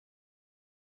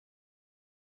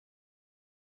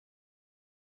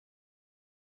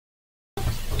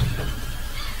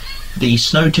The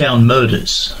Snowtown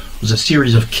murders was a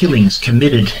series of killings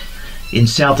committed in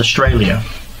South Australia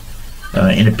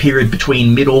in a period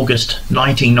between mid-August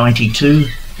 1992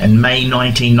 and May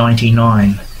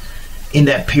 1999. In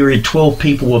that period, 12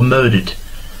 people were murdered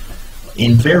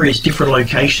in various different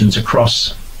locations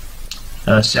across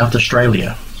South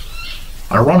Australia.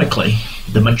 Ironically,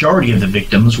 the majority of the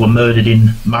victims were murdered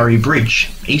in Murray Bridge,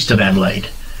 east of Adelaide,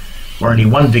 where only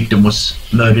one victim was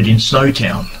murdered in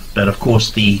Snowtown. But of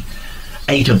course, the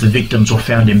 8 of the victims were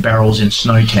found in barrels in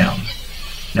Snowtown.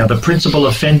 Now, the principal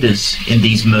offenders in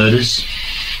these murders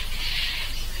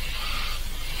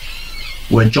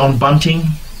were John Bunting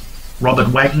Robert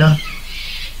Wagner,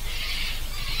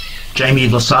 Jamie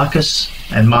Vlassakis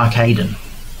and Mark Haydon.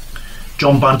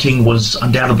 John Bunting was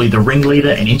undoubtedly the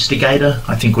ringleader and instigator.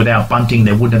 I think without Bunting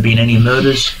there wouldn't have been any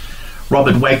murders.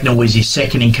 Robert Wagner was his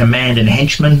second in command and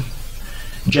henchman.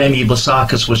 Jamie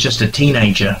Vlassakis was just a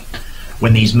teenager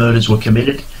when these murders were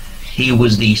committed. He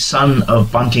was the son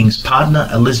of Bunting's partner,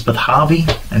 Elizabeth Harvey,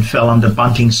 and fell under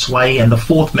Bunting's sway. And the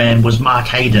fourth man was Mark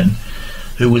Haydon,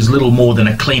 who was little more than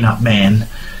a clean-up man,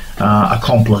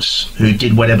 accomplice, who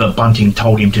did whatever Bunting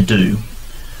told him to do.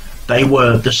 They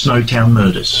were the Snowtown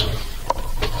murders.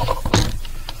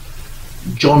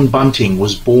 John Bunting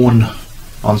was born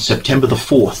on September the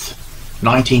 4th,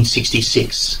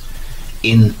 1966,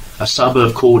 in a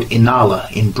suburb called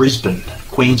Inala in Brisbane,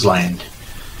 Queensland.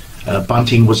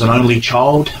 Bunting was an only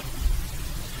child.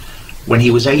 When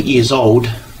he was 8 years old,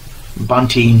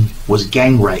 Bunting was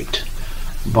gang raped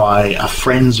by a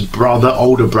friend's brother,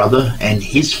 older brother, and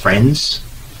his friends.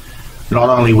 Not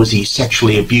only was he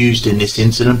sexually abused in this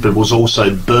incident, but was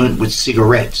also burnt with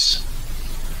cigarettes,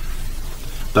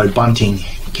 though Bunting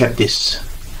kept this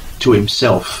to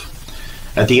himself.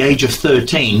 At the age of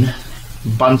 13,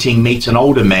 Bunting meets an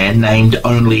older man named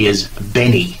only as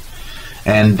Benny,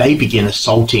 and they begin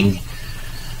assaulting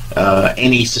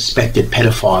any suspected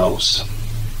pedophiles.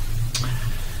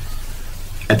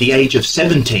 At the age of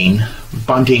 17,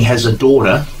 Bunting has a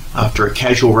daughter after a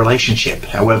casual relationship.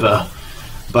 However,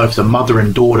 both the mother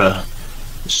and daughter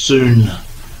soon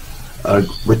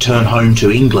return home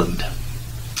to England.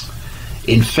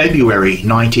 In February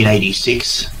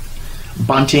 1986,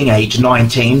 Bunting, aged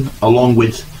 19, along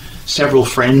with several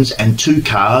friends and 2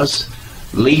 cars,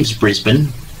 leaves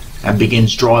Brisbane and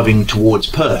begins driving towards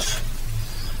Perth.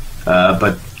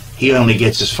 But he only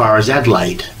gets as far as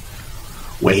Adelaide,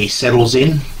 where he settles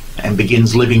in and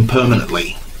begins living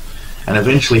permanently, and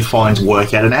eventually finds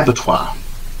work at an abattoir.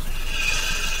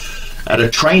 At a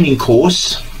training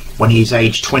course, when he's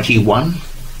aged 21,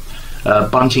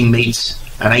 Bunting meets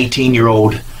an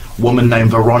 18-year-old woman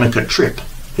named Veronica Tripp,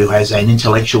 who has an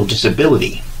intellectual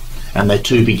disability, and they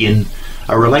two begin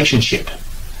a relationship.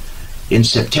 In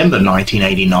September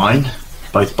 1989,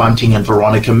 both Bunting and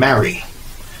Veronica marry,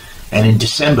 and in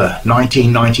December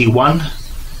 1991,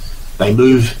 they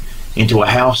move into a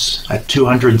house at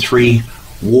 203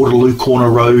 Waterloo Corner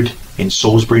Road in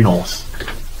Salisbury North.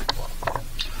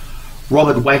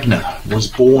 Robert Wagner was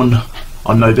born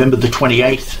on November the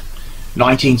 28th,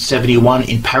 1971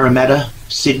 in Parramatta,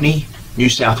 Sydney, New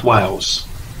South Wales.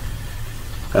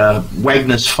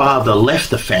 Wagner's father left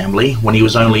the family when he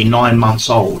was only 9 months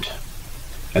old.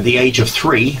 At the age of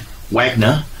 3,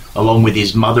 Wagner, along with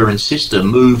his mother and sister,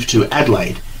 moved to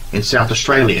Adelaide in South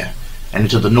Australia and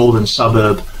into the northern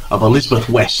suburb of Elizabeth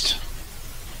West.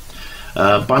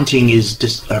 Wagner is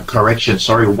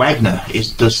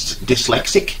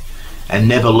dyslexic and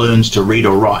never learns to read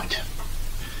or write.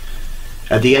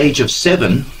 At the age of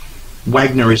 7,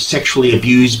 Wagner is sexually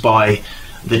abused by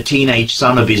the teenage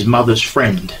son of his mother's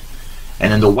friend,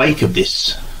 and in the wake of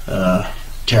this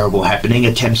terrible happening,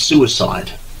 attempts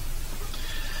suicide.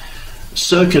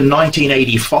 Circa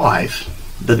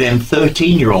 1985, the then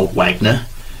 13-year-old Wagner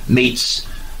meets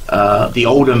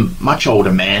the much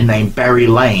older man named Barry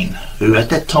Lane, who at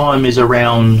that time is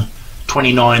around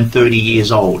 29, 30 years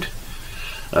old.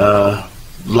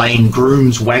 Lane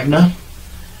grooms Wagner,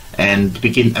 and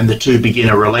the two begin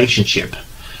a relationship.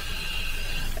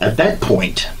 At that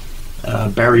point,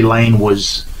 Barry Lane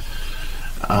was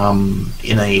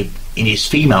in his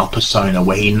female persona,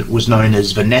 where he was known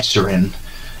as Vanessa,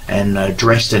 and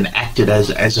dressed and acted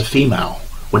as a female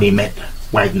when he met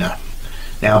Wagner.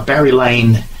 Now, Barry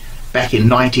Lane, back in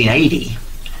 1980,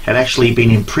 had actually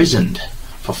been imprisoned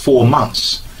for 4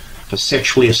 months for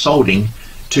sexually assaulting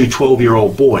 2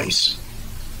 12-year-old boys.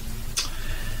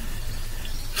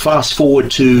 Fast forward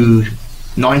to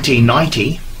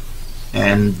 1990,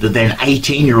 and the then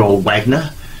 18-year-old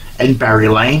Wagner and Barry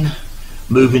Lane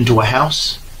move into a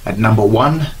house at number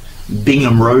 1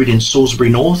 Bingham Road in Salisbury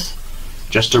North,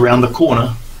 just around the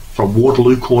corner from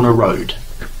Waterloo Corner Road.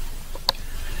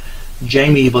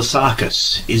 Jamie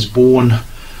Vlassakis is born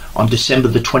on December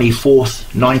the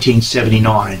 24th,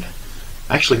 1979.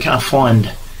 I actually can't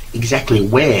find exactly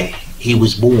where he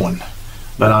was born,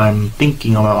 but I'm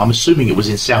assuming it was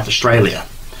in South Australia.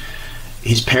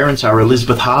 His parents are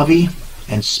Elizabeth Harvey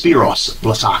and Spiros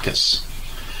Vlassakis.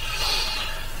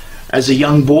 As a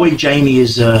young boy, Jamie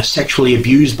is sexually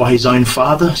abused by his own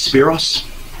father, Spiros.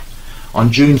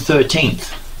 On June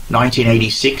 13th,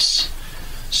 1986,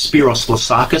 Spiros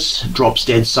Vlassakis drops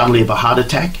dead suddenly of a heart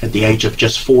attack at the age of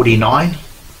just 49.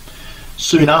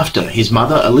 Soon after, his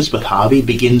mother, Elizabeth Harvey,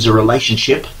 begins a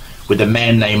relationship with a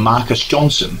man named Marcus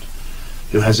Johnson,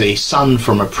 who has a son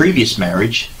from a previous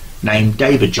marriage named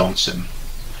David Johnson.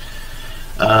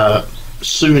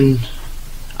 Soon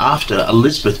after,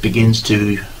 Elizabeth begins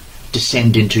to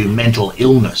descend into mental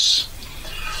illness,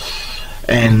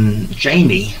 and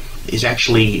Jamie is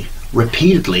actually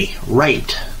repeatedly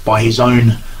raped by his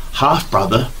own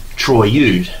half-brother, Troy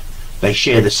Yude. They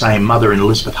share the same mother in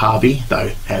Elizabeth Harvey, though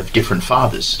have different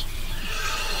fathers.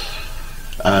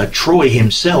 Troy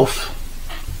himself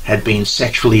had been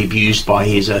sexually abused by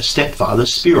his stepfather,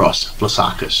 Spiros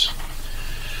Vlassakis.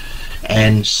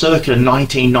 And circa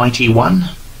 1991,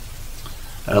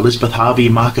 Elizabeth Harvey,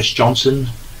 Marcus Johnson,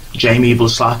 Jamie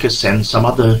Vlassakis and some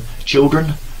other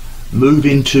children move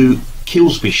into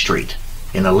Kilsby Street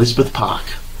in Elizabeth Park.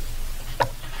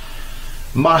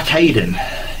 Mark Haydon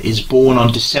is born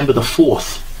on December the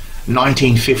 4th,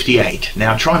 1958.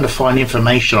 Now, trying to find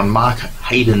information on Mark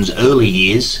Haydon's early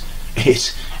years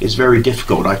is very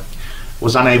difficult. I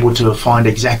was unable to find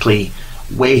exactly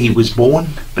where he was born,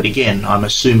 but again, I'm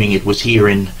assuming it was here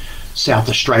in South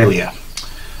Australia.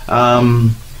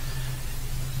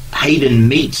 Haydon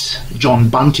meets John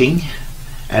Bunting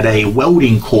at a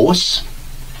welding course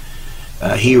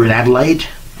here in Adelaide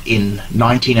in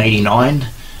 1989,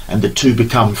 and the two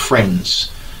become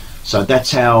friends. So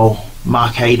that's how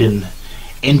Mark Haydon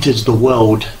enters the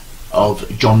world of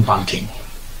John Bunting.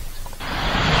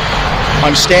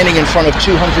 I'm standing in front of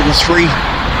 203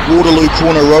 Waterloo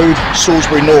Corner Road,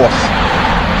 Salisbury North.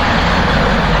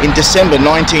 In December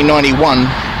 1991,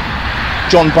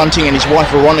 John Bunting and his wife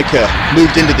Veronica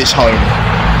moved into this home.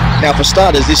 Now, for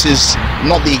starters, this is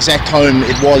not the exact home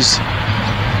it was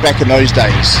back in those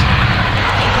days.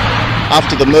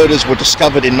 After the murders were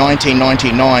discovered in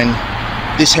 1999,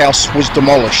 this house was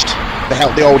demolished,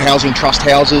 the old housing trust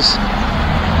houses,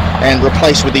 and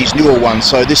replaced with these newer ones.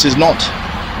 So this is not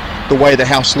the way the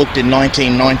house looked in the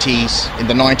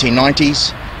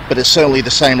 1990s, but it's certainly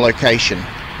the same location.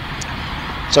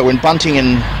 So when Bunting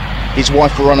and his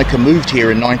wife Veronica moved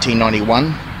here in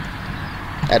 1991,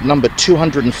 at number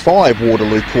 205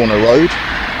 Waterloo Corner Road,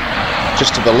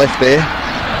 just to the left there,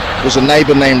 was a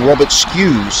neighbour named Robert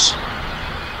Skews.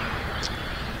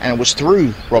 And it was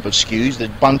through Robert Skews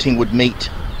that Bunting would meet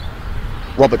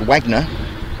Robert Wagner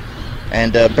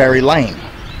and Barry Lane,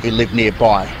 who lived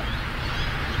nearby.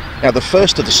 Now, the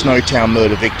first of the Snowtown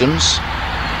murder victims,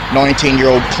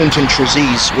 19-year-old Clinton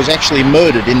Trezise, was actually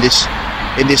murdered in this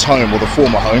home, or the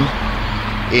former home,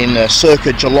 in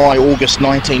circa July-August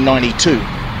 1992.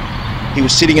 He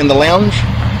was sitting in the lounge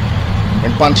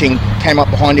when Bunting came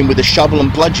up behind him with a shovel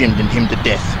and bludgeoned him to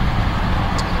death.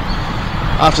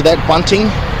 After that, Bunting,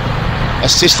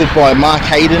 assisted by Mark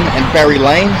Haydon and Barry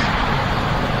Lane,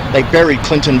 they buried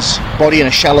Clinton's body in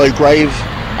a shallow grave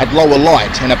at Lower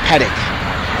Light in a paddock,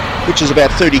 which is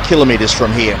about 30 kilometres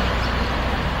from here.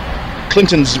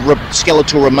 Clinton's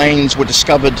skeletal remains were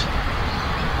discovered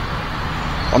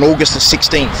on August the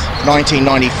 16th,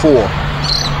 1994.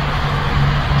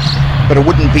 But it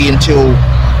wouldn't be until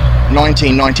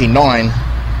 1999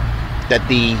 that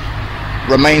the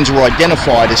remains were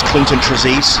identified as Clinton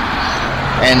Trezise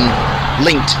and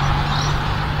linked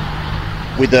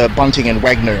with Bunting and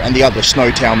Wagner and the other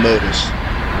Snowtown murders.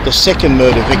 The second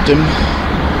murder victim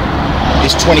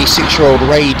is 26-year-old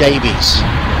Ray Davies.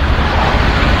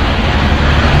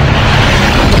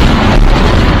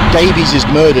 Davies is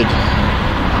murdered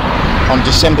on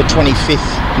December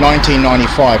 25th,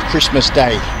 1995, Christmas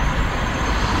Day.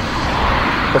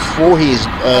 Before he is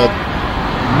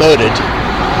murdered,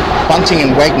 Bunting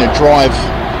and Wagner drive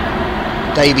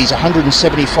Davies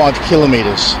 175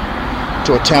 kilometres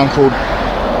to a town called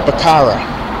Bakara,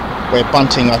 where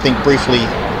Bunting, I think, briefly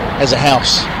has a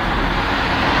house.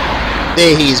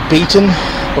 There he is beaten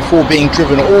before being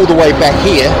driven all the way back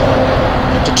here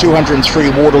to 203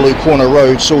 Waterloo Corner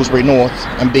Road, Salisbury North,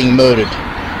 and being murdered.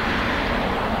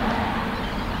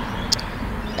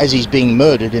 As he's being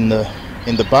murdered in the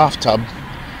bathtub,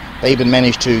 they even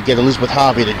managed to get Elizabeth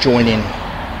Harvey to join in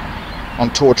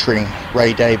on torturing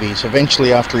Ray Davies.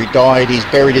 Eventually, after he died, he's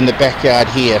buried in the backyard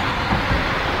here.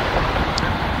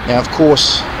 Now, of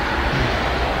course,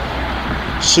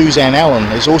 Suzanne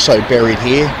Allen is also buried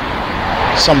here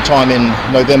sometime in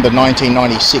November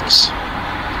 1996.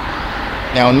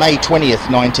 Now, on May 20th,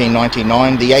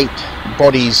 1999, the 8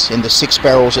 bodies in the 6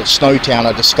 barrels at Snowtown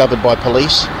are discovered by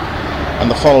police,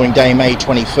 and the following day, May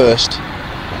 21st,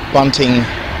 Bunting,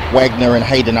 Wagner and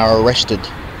Haydon are arrested,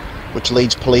 which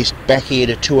leads police back here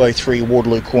to 203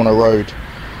 Waterloo Corner Road.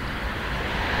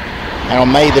 And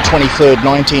on May the 23rd,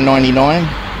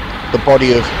 1999, the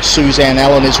body of Suzanne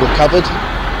Allen is recovered.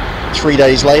 3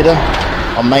 days later,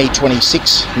 on May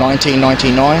 26,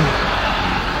 1999,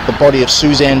 the body of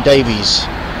Suzanne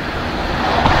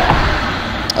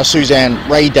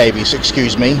Ray Davies,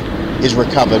 is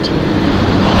recovered.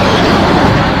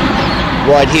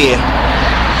 Right here,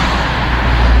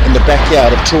 in the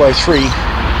backyard of 203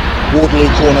 Waterloo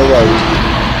Corner Road.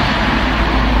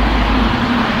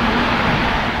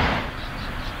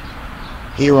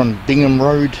 Here on Bingham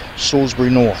Road, Salisbury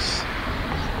North.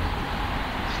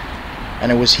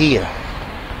 And it was here,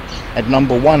 at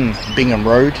number 1 Bingham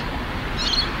Road,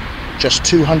 just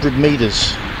 200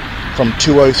 metres from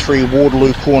 203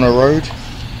 Waterloo Corner Road,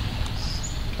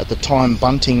 at the time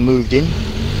Bunting moved in,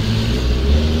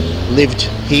 lived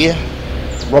here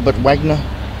Robert Wagner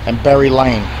and Barry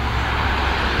Lane.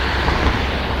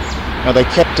 Now, they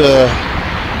kept a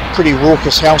pretty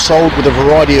raucous household with a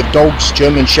variety of dogs,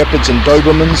 German Shepherds and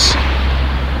Dobermans.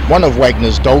 One of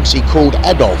Wagner's dogs he called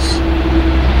Adolf,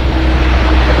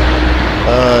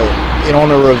 in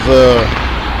honour of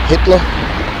Hitler,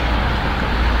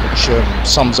 which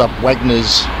sums up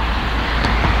Wagner's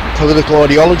political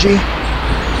ideology.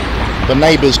 The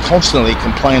neighbours constantly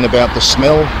complain about the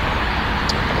smell.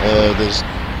 There's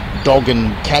dog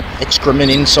and cat excrement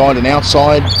inside and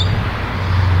outside.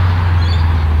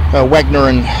 Wagner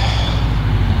and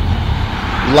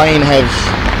Lane have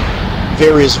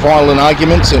various violent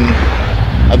arguments, and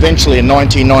eventually in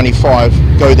 1995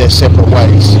 go their separate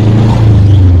ways.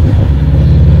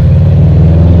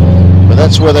 But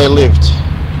that's where they lived,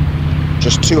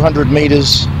 just 200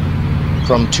 metres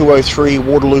from 203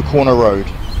 Waterloo Corner Road.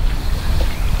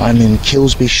 I'm in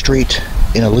Kilsby Street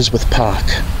in Elizabeth Park,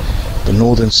 the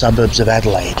northern suburbs of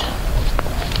Adelaide.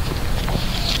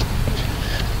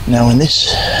 Now, in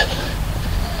this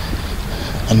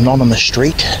anonymous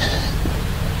street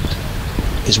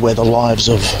is where the lives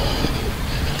of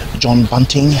John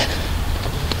Bunting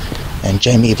and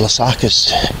Jamie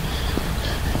Vlassakis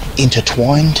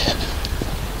intertwined.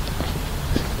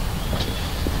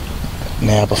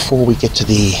 Now, before we get to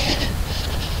the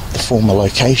former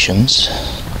locations,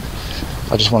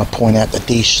 I just want to point out that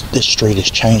this street has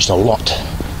changed a lot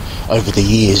over the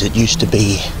years. It used to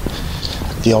be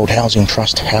the old housing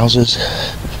trust houses,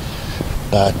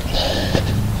 but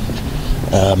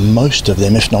most of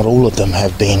them, if not all of them,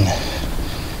 have been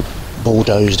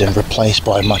bulldozed and replaced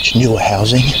by much newer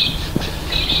housing.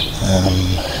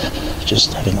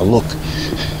 Just having a look,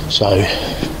 so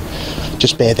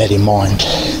just bear that in mind,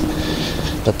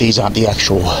 that these aren't the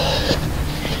actual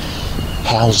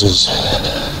houses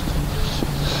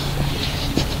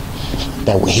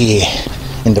that were here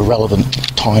in the relevant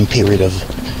time period of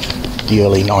the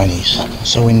early 90s.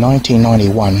 So in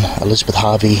 1991, Elizabeth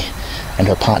Harvey and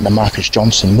her partner Marcus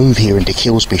Johnson move here into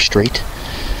Kilsby Street,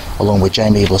 along with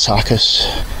Jamie Vlassakis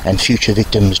and future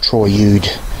victims Troy Yude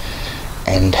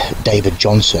and David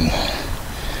Johnson.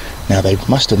 Now, they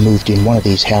must have moved in one of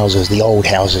these houses, the old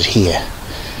houses here.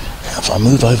 Now, if I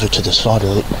move over to the side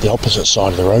of the opposite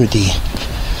side of the road, the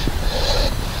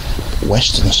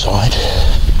western side,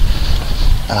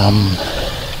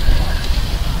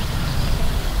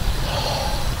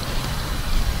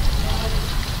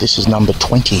 this is number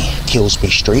 20 Kilsby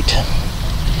Street,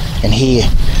 and here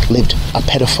lived a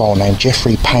pedophile named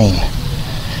Jeffrey Payne.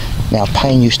 Now,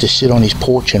 Payne used to sit on his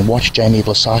porch and watch Jamie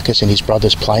Vlassakis and his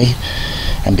brothers play,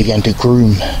 and began to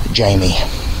groom Jamie.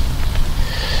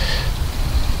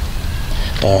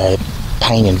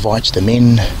 Payne invites them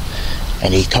in,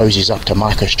 and he cozies up to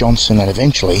Marcus Johnson, and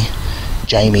eventually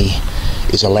Jamie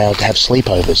is allowed to have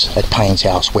sleepovers at Payne's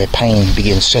house, where Payne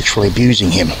begins sexually abusing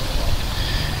him.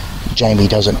 Jamie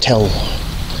doesn't tell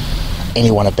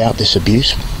anyone about this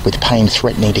abuse, with Payne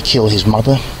threatening to kill his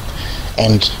mother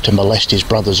and to molest his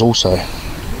brothers also.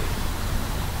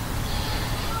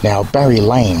 Now, Barry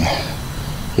Lane,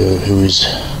 who is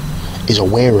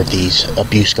aware of these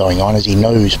abuse going on, as he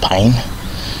knows Payne,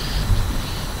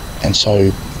 and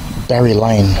so Barry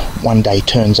Lane one day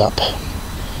turns up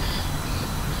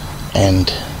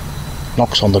and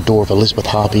knocks on the door of Elizabeth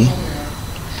Harvey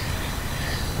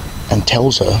and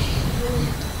tells her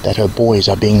that her boys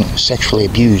are being sexually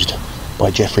abused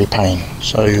by Jeffrey Payne.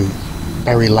 So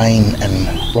Barry Lane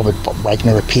and Robert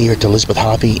Wagner appear to Elizabeth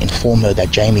Harvey, inform her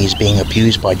that Jamie is being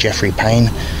abused by Jeffrey Payne.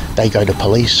 They go to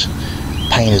police.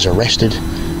 Payne is arrested,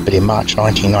 but in March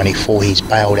 1994 he's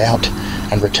bailed out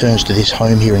and returns to this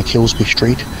home here in Kilsby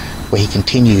Street, where he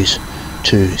continues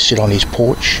to sit on his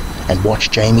porch and watch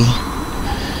Jamie.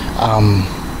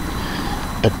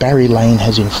 But Barry Lane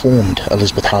has informed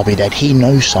Elizabeth Harvey that he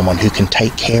knows someone who can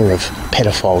take care of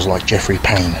pedophiles like Jeffrey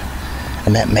Payne,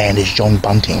 and that man is John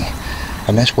Bunting.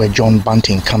 And that's where John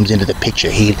Bunting comes into the picture.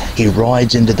 He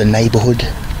rides into the neighbourhood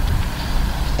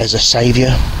as a saviour,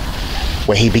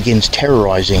 where he begins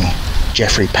terrorising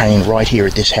Jeffrey Payne right here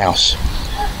at this house.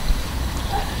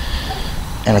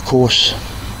 And of course,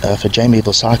 for Jamie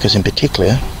Vlassakis in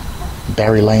particular,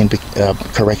 Barry Lane,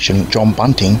 John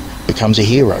Bunting becomes a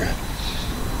hero.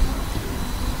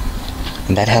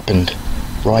 And that happened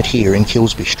right here in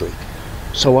Kilsby Street.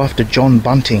 So after John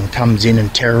Bunting comes in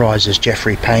and terrorises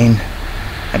Jeffrey Payne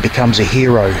and becomes a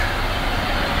hero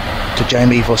to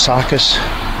Jamie Vlassakis,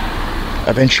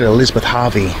 eventually Elizabeth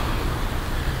Harvey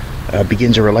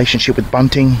begins a relationship with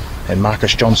Bunting, and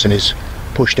Marcus Johnson is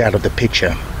pushed out of the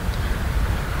picture.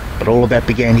 But all of that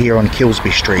began here on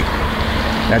Kilsby Street.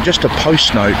 Now, just a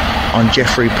post note on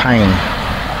Jeffrey Payne.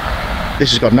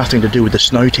 This has got nothing to do with the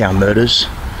Snowtown murders,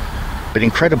 but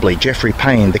incredibly, Jeffrey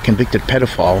Payne, the convicted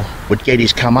pedophile, would get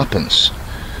his comeuppance.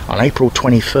 On April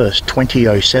 21st,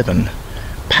 2007,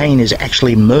 Payne is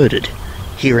actually murdered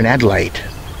here in Adelaide.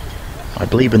 I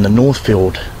believe in the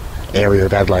Northfield area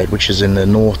of Adelaide, which is in the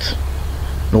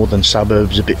northern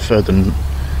suburbs, a bit further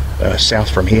south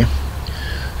from here.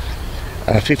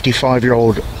 A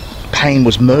 55-year-old Payne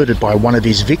was murdered by one of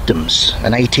his victims,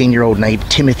 an 18-year-old named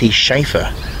Timothy Schaefer,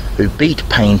 who beat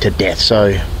Payne to death.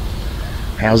 So,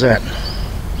 how's that?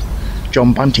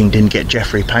 John Bunting didn't get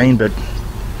Jeffrey Payne, but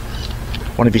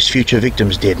one of his future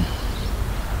victims did.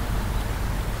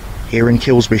 Here in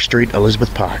Kilsby Street,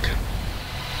 Elizabeth Park.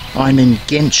 I'm in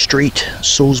Ghent Street,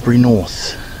 Salisbury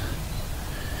North.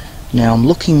 Now I'm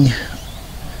looking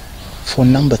for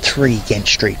number 3 Ghent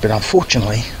Street, but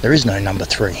unfortunately there is no number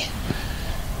 3.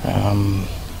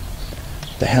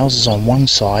 The houses on one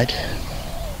side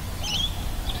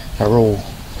are all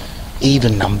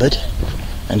even numbered,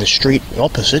 and the street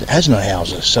opposite has no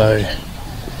houses. So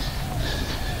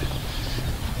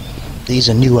these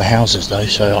are newer houses though,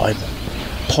 so I'm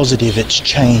positive it's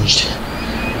changed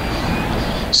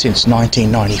since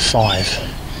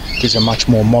 1995. These are much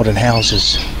more modern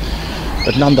houses,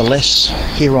 but nonetheless,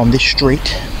 here on this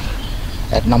street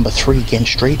at number 3 Ghent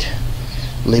Street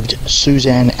lived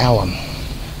Suzanne Allen,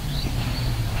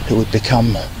 who would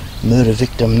become murder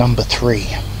victim number 3.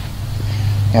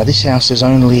 Now this house is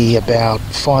only about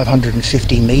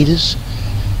 550 metres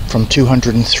from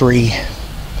 203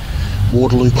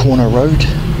 Waterloo Corner Road.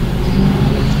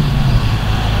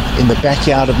 In the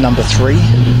backyard of number 3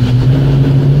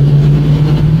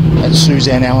 at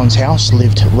Suzanne Allen's house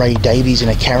lived Ray Davies in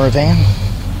a caravan.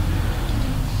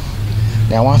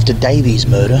 Now after Davies'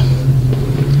 murder,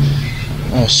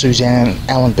 Suzanne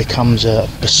Allen becomes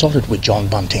besotted with John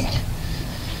Bunting,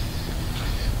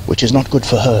 which is not good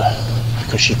for her,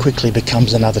 because she quickly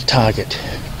becomes another target.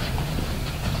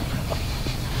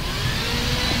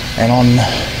 And on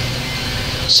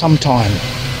sometime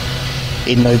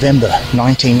in November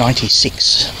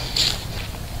 1996,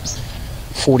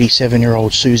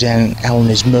 47-year-old Suzanne Allen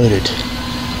is murdered,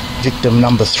 victim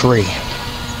number 3.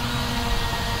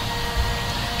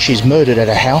 She's murdered at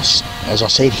a house, as I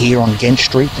said, here on Ghent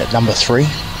Street at number 3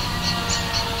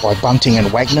 by Bunting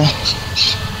and Wagner.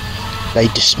 They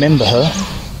dismember her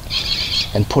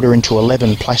and put her into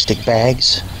 11 plastic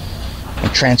bags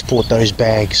and transport those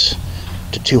bags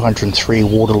to 203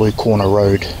 Waterloo Corner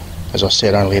Road, as I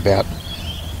said, only about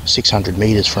 600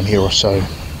 metres from here or so.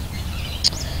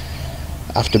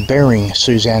 After burying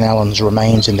Suzanne Allen's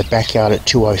remains in the backyard at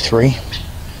 203,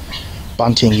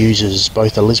 Bunting uses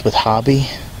both Elizabeth Harvey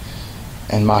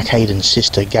and Mark Haydon's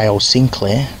sister Gail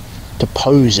Sinclair to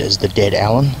pose as the dead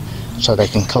Allen so they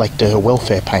can collect her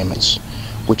welfare payments,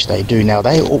 which they do. Now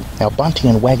Bunting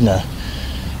and Wagner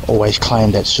always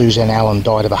claimed that Suzanne Allen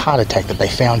died of a heart attack, that they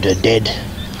found her dead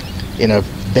in a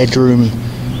bedroom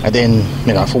and then,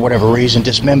 for whatever reason,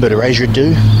 dismembered her, as you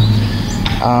do.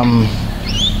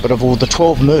 But of all the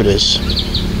 12 murders,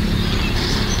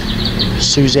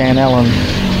 Suzanne Allen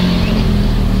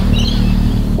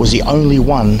was the only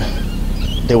one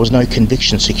there was no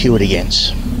conviction secured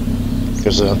against,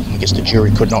 because I guess the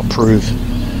jury could not prove,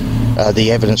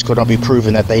 the evidence could not be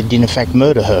proven that they did in fact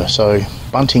murder her. So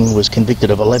Bunting was convicted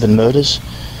of 11 murders,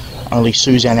 only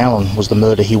Suzanne Allen was the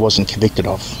murder he wasn't convicted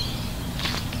of.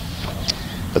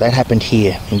 But that happened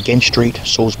here in Gent Street,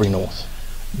 Salisbury North.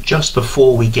 Just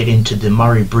before we get into the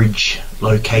Murray Bridge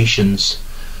locations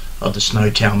of the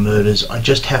Snowtown murders, I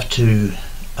just have to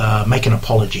make an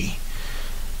apology.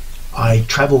 I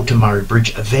travelled to Murray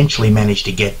Bridge, eventually managed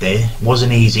to get there. It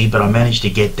wasn't easy, but I managed to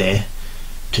get there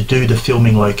to do the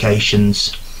filming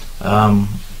locations.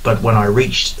 But when I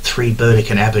reached 3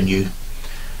 Burdekin Avenue,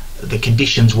 the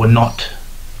conditions were not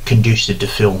conducive to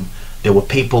film. There were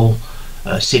people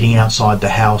sitting outside the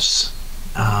house.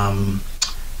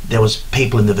 There was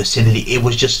people in the vicinity. It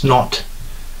was just not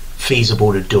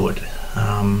feasible to do it.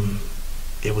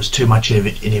 It was too much of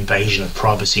an invasion of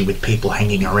privacy with people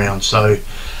hanging around. So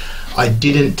I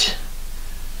didn't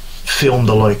film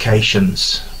the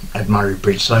locations at Murray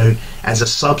Bridge. So as a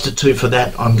substitute for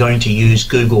that, I'm going to use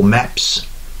Google Maps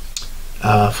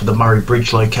for the Murray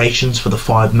Bridge locations for the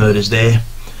 5 murders there.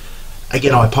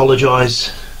 Again, I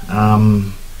apologise.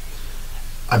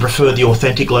 I prefer the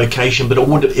authentic location, but it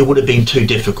would have been too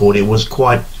difficult. It would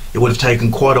have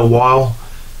taken quite a while.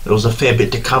 There was a fair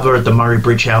bit to cover at the Murray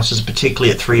Bridge houses,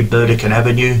 particularly at 3 Burdekin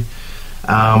Avenue,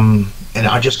 and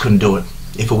I just couldn't do it.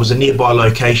 If it was a nearby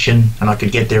location and I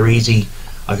could get there easy,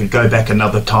 I could go back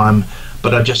another time,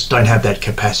 but I just don't have that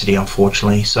capacity,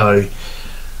 unfortunately. So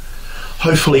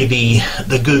hopefully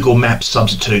the Google Maps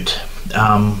substitute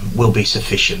will be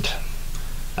sufficient.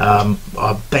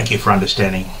 Thank you for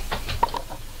understanding.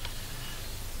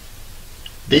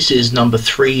 This is number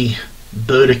 3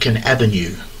 Burdekin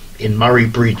Avenue in Murray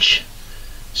Bridge,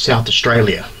 South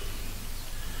Australia.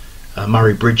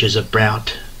 Murray Bridge is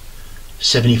about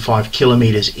 75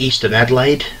 kilometres east of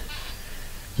Adelaide.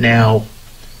 Now,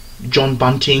 John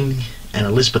Bunting and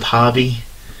Elizabeth Harvey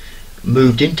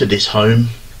moved into this home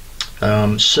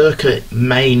circa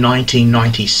May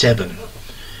 1997,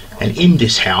 and in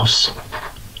this house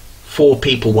 4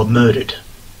 people were murdered.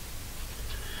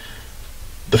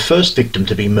 The first victim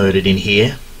to be murdered in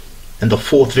here, and the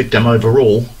 4th victim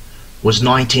overall, was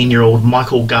 19-year-old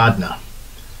Michael Gardner,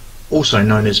 also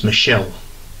known as Michelle.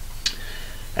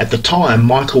 At the time,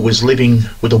 Michael was living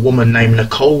with a woman named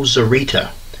Nicole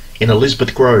Zarita in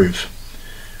Elizabeth Grove,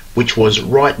 which was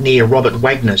right near Robert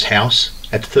Wagner's house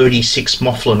at 36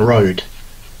 Mofflin Road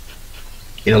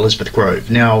in Elizabeth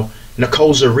Grove. Now,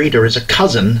 Nicole Zarita is a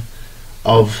cousin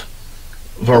of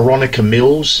Veronica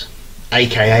Mills,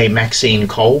 aka Maxine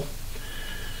Cole,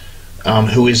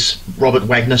 who is Robert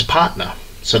Wagner's partner.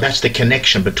 So that's the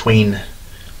connection between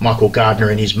Michael Gardner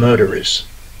and his murderers.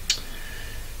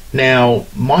 Now,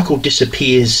 Michael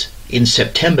disappears in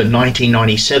September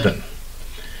 1997.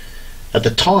 At the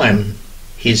time,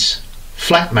 his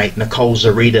flatmate Nicole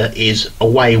Zarita is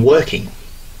away working,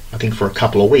 I think for a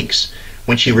couple of weeks.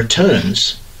 When she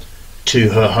returns to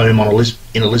her home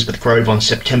in Elizabeth Grove on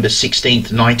September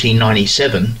 16th,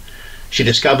 1997, she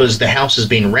discovers the house has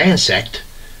been ransacked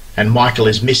and Michael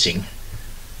is missing,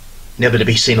 never to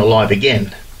be seen alive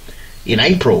again. In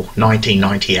April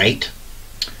 1998,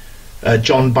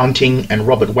 John Bunting and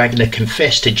Robert Wagner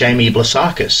confessed to Jamie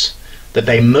Vlassakis that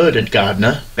they murdered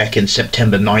Gardner back in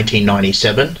September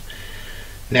 1997.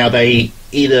 Now, they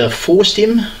either forced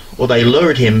him or they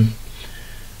lured him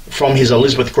from his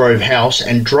Elizabeth Grove house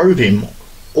and drove him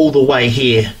all the way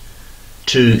here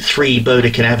to 3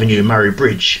 Burdekin Avenue, Murray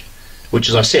Bridge, which,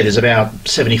 as I said, is about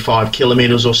 75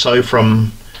 kilometres or so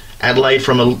from Adelaide,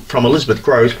 from Elizabeth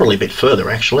Grove. It's probably a bit further,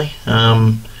 actually.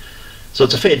 So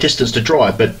it's a fair distance to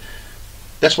drive, but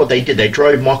that's what they did. They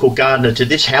drove Michael Gardner to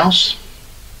this house,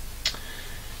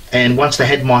 and once they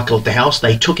had Michael at the house,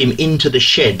 they took him into the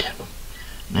shed.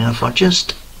 Now, if I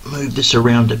just move this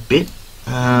around a bit,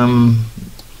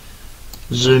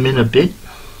 zoom in a bit.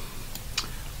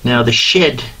 Now, the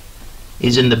shed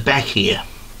is in the back here.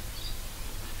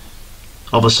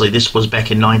 Obviously, this was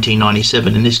back in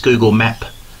 1997, and this Google map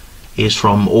is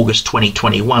from August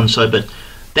 2021. But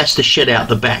that's the shed out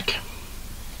the back,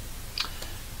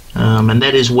 and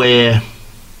that is where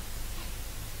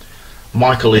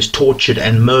Michael is tortured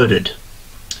and murdered.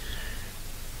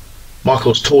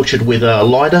 Michael's tortured with a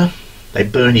lighter. They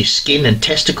burn his skin and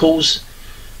testicles,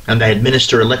 and they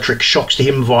administer electric shocks to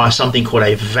him via something called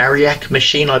a Variac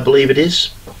machine, I believe it is.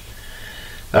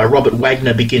 Robert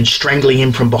Wagner begins strangling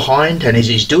him from behind, and as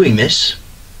he's doing this,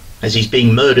 as he's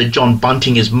being murdered, John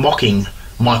Bunting is mocking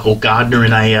Michael Gardner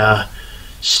in a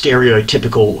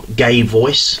stereotypical gay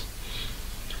voice,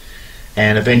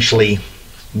 and eventually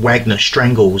Wagner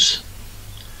strangles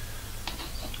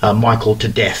Michael to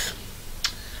death.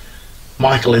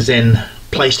 Michael is then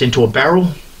placed into a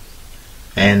barrel,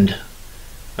 and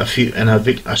a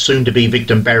soon-to-be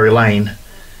victim, Barry Lane,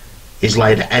 is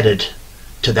later added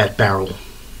to that barrel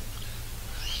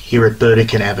here at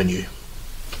Burdekin Avenue.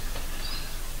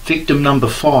 Victim number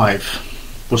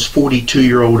 5 was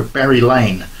 42-year-old Barry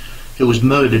Lane, who was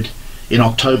murdered in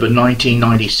October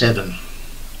 1997.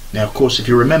 Now, of course, if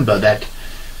you remember that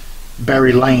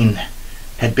Barry Lane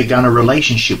had begun a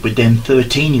relationship with then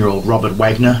 13-year-old Robert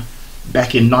Wagner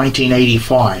back in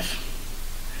 1985.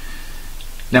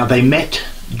 Now, they met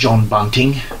John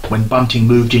Bunting when Bunting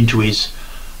moved into his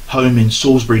home in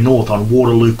Salisbury North on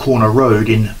Waterloo Corner Road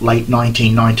in late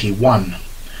 1991.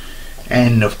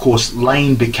 And of course,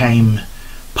 Lane became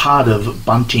part of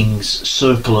Bunting's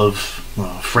circle of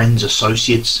friends,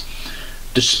 associates,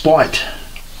 despite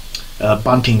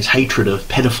Bunting's hatred of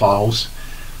pedophiles,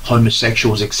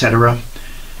 homosexuals, etc.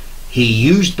 He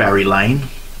used Barry Lane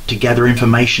to gather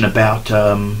information about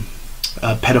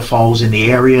pedophiles in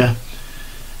the area,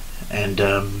 and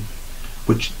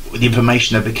which the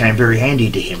information that became very handy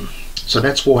to him. So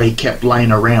that's why he kept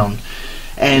Lane around.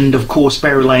 And of course,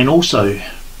 Barry Lane also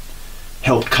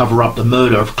helped cover up the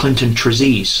murder of Clinton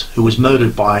Trezise, who was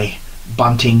murdered by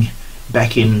Bunting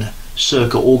back in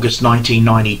circa August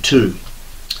 1992.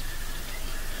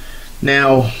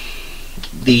 Now,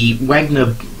 the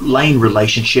Wagner-Lane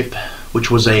relationship, which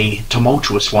was a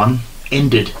tumultuous one,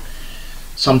 ended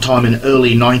sometime in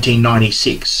early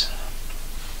 1996.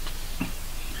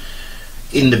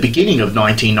 In the beginning of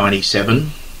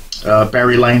 1997,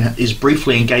 Barry Lane is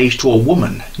briefly engaged to a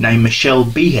woman named Michelle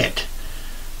Behet,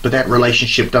 but that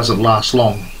relationship doesn't last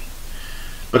long.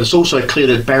 But it's also clear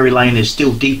that Barry Lane is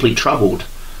still deeply troubled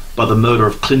by the murder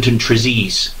of Clinton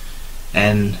Trezise,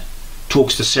 and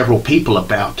talks to several people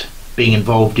about being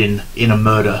involved in a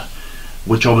murder,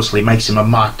 which obviously makes him a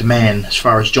marked man as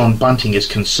far as John Bunting is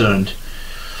concerned.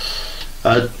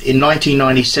 In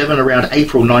 1997, around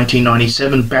April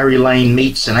 1997, Barry Lane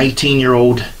meets an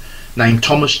 18-year-old named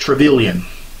Thomas Trevelyan,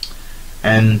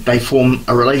 and they form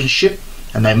a relationship,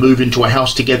 and they move into a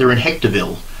house together in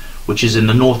Hectorville, which is in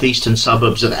the northeastern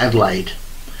suburbs of Adelaide.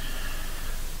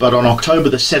 But on October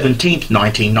the 17th,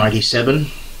 1997,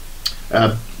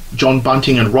 John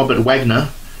Bunting and Robert Wagner,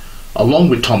 along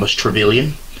with Thomas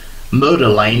Trevelyan, murder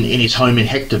Lane in his home in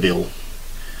Hectorville.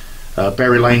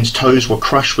 Barry Lane's toes were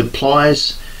crushed with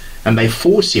pliers, and they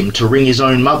force him to ring his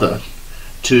own mother,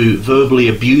 to verbally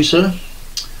abuse her,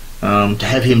 to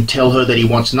have him tell her that he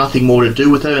wants nothing more to do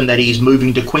with her and that he's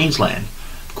moving to Queensland.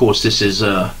 Of course, this is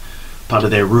part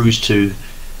of their ruse to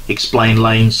explain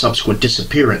Lane's subsequent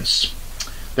disappearance.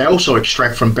 They also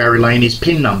extract from Barry Lane his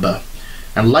PIN number,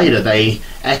 and later they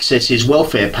access his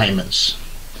welfare payments.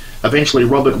 Eventually,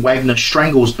 Robert Wagner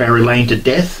strangles Barry Lane to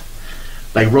death.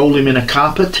 They roll him in a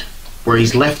carpet, where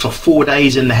he's left for 4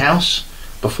 days in the house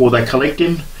before they collect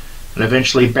him, and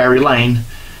eventually Barry Lane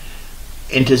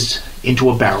enters into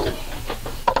a barrel.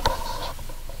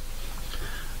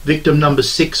 Victim number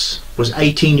 6 was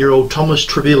 18-year-old Thomas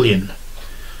Trevelyan.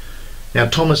 Now,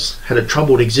 Thomas had a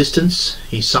troubled existence.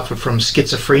 He suffered from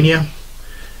schizophrenia,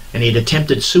 and he had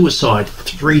attempted suicide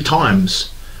 3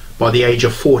 times by the age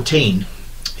of 14.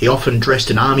 He often dressed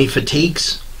in army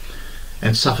fatigues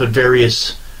and suffered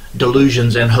various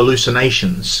delusions and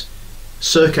hallucinations.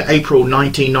 Circa April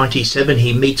 1997,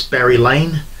 he meets Barry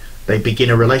Lane. They begin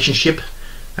a relationship,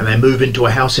 and they move into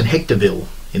a house in Hectorville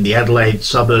in the Adelaide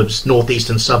suburbs,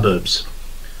 northeastern suburbs.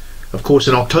 Of course,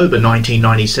 in October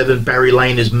 1997, Barry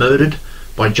Lane is murdered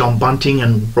by John Bunting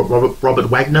and Robert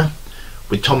Wagner,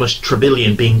 with Thomas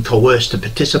Trevelyan being coerced to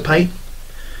participate.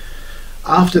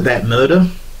 After that murder,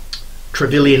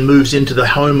 Trevelyan moves into the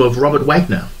home of Robert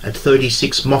Wagner at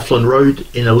 36 Mofflin Road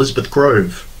in Elizabeth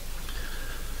Grove.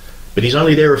 But he's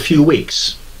only there a few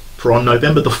weeks, for on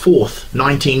November the 4th,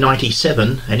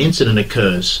 1997, an incident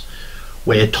occurs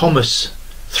where Thomas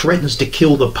threatens to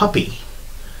kill the puppy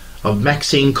of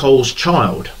Maxine Cole's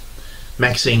child,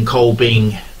 Maxine Cole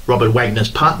being Robert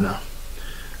Wagner's partner.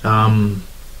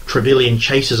 Trevelyan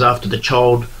chases after the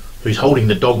child, who's holding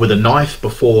the dog with a knife,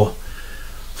 before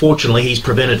fortunately he's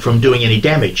prevented from doing any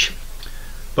damage.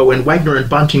 But when Wagner and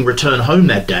Bunting return home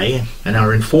that day and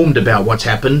are informed about what's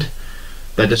happened,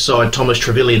 they decide Thomas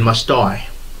Trevelyan must die.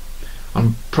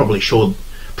 I'm pretty sure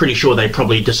they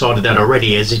probably decided that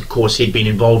already, as of course he'd been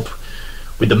involved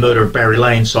with the murder of Barry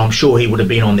Lane, so I'm sure he would have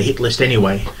been on the hit list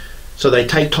anyway. So they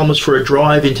take Thomas for a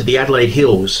drive into the Adelaide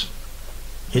Hills,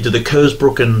 into the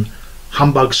Kersbrook and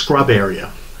Humbug Scrub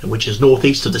area, which is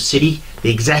northeast of the city.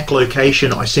 The exact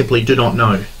location I simply do not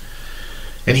know.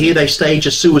 And here they stage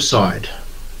a suicide.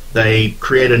 They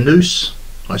create a noose,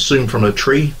 I assume from a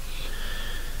tree.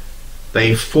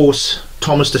 They force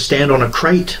Thomas to stand on a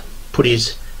crate, put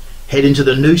his head into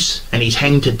the noose, and he's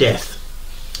hanged to death.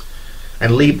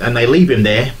 And they leave him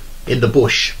there in the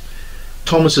bush.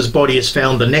 Thomas's body is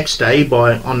found the next day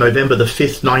on November the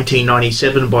 5th,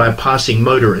 1997 by a passing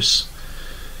motorist.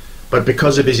 But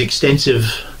because of his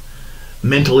extensive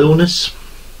mental illness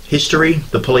history,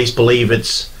 the police believe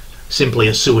it's simply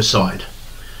a suicide.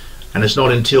 And it's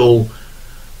not until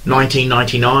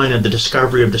 1999 and the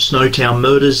discovery of the Snowtown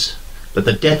murders that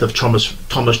the death of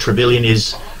Thomas Trevelyan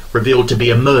is revealed to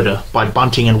be a murder by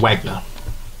Bunting and Wagner.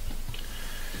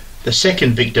 The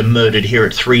second victim murdered here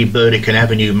at 3 Burdekin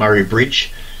Avenue, Murray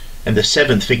Bridge, and the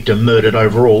 7th victim murdered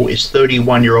overall is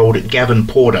 31-year-old Gavin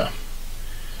Porter.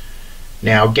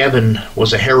 Now, Gavin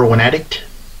was a heroin addict,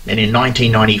 and in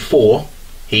 1994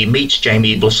 he meets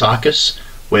Jamie Vlassakis,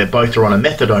 where both are on a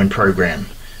methadone program,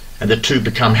 and the two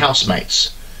become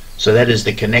housemates. So that is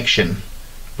the connection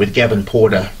with Gavin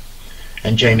Porter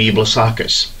and Jamie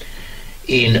Vlassakis.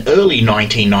 In early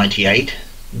 1998,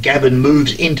 Gavin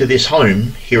moves into this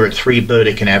home here at 3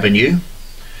 Burdekin Avenue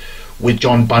with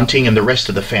John Bunting and the rest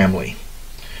of the family.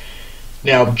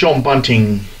 Now, John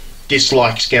Bunting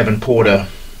dislikes Gavin Porter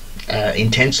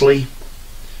intensely,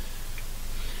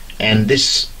 and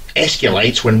this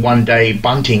escalates when one day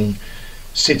Bunting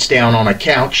sits down on a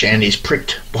couch and is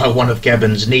pricked by one of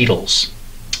Gavin's needles.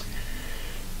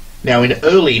 Now, in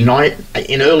early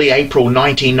April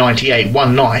 1998,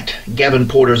 one night, Gavin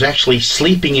Porter is actually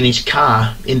sleeping in his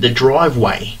car in the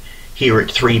driveway here at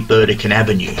 3 Burdekin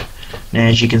Avenue. Now,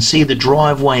 as you can see, the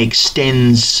driveway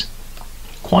extends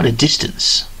quite a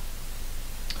distance,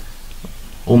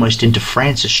 almost into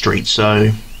Francis Street, so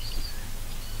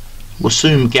we'll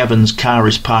assume Gavin's car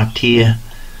is parked here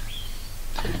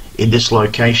in this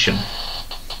location.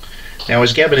 Now,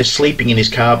 as Gavin is sleeping in his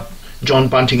car, John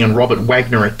Bunting and Robert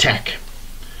Wagner attack.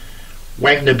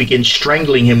 Wagner begins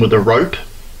strangling him with a rope,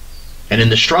 and in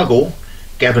the struggle,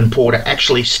 Gavin Porter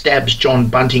actually stabs John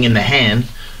Bunting in the hand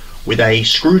with a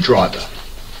screwdriver.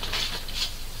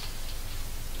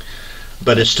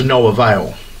 But it's to no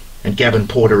avail, and Gavin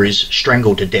Porter is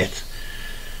strangled to death.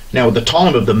 Now, at the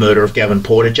time of the murder of Gavin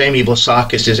Porter, Jamie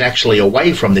Vlassakis is actually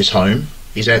away from this home.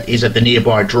 He's at the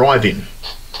nearby drive-in.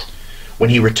 When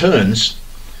he returns,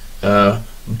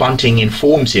 Bunting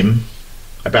informs him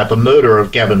about the murder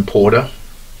of Gavin Porter,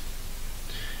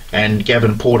 and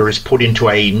Gavin Porter is put into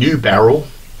a new barrel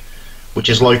which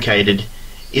is located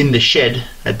in the shed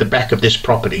at the back of this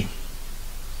property.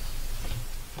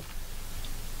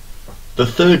 The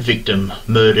third victim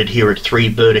murdered here at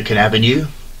 3 Burdekin Avenue,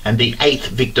 and the 8th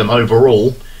victim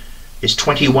overall, is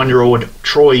 21-year-old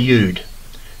Troy Yude.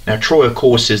 Now, Troy, of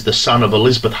course, is the son of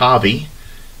Elizabeth Harvey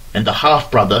and the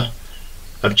half-brother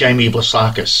of Jamie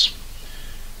Vlassakis.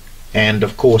 And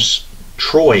of course,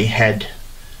 Troy had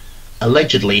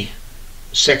allegedly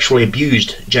sexually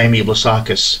abused Jamie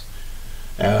Vlassakis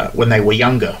when they were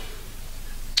younger.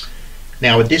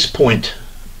 Now, at this point,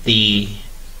 the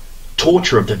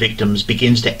torture of the victims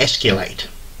begins to escalate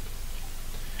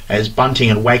as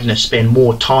Bunting and Wagner spend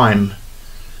more time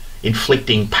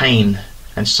inflicting pain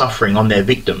and suffering on their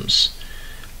victims.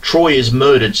 Troy is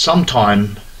murdered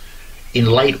sometime in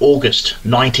late August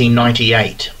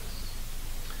 1998.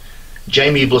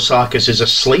 Jamie Vlassakis is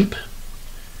asleep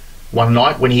one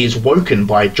night when he is woken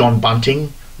by John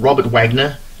Bunting, Robert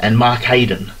Wagner and Mark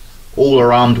Haydon. All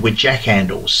are armed with jack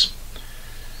handles.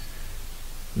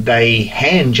 They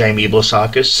hand Jamie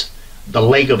Vlassakis the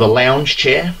leg of a lounge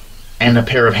chair and a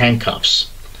pair of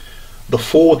handcuffs. The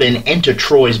four then enter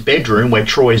Troy's bedroom where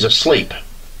Troy is asleep.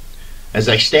 As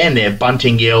they stand there,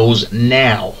 Bunting yells,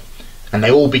 "Now!" and they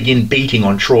all begin beating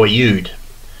on Troy Yude.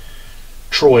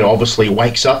 Troy obviously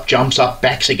wakes up, jumps up,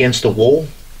 backs against the wall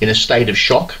in a state of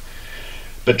shock.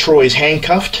 But Troy is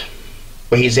handcuffed,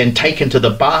 where he's then taken to the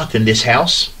bath in this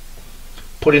house,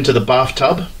 put into the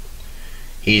bathtub.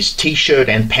 His t-shirt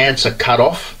and pants are cut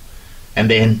off, and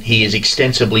then he is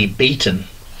extensively beaten.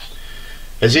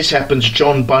 As this happens,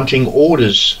 John Bunting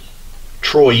orders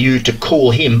Troy Yude to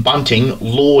call him, Bunting,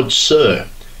 Lord Sir,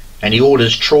 and he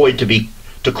orders Troy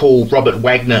to call Robert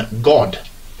Wagner God.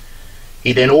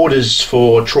 He then orders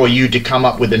for Troy Yude to come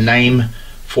up with a name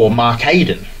for Mark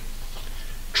Haydon.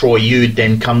 Troy Yude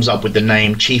then comes up with the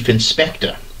name Chief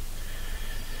Inspector.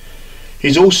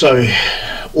 He's also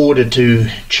ordered to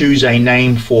choose a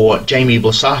name for Jamie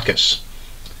Vlassakis.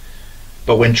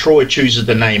 But when Troy chooses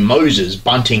the name Moses,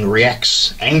 Bunting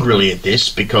reacts angrily at this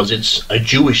because it's a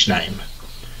Jewish name.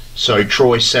 So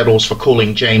Troy settles for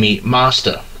calling Jamie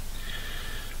Master.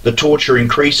 The torture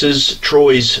increases.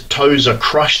 Troy's toes are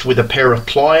crushed with a pair of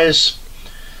pliers,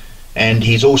 and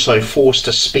he's also forced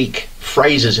to speak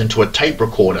phrases into a tape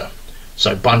recorder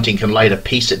so Bunting can later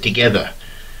piece it together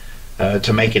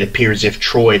to make it appear as if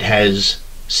Troy has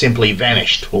simply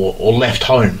vanished or left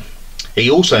home. He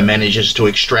also manages to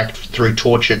extract through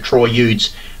torture Troy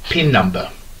Ude's PIN number.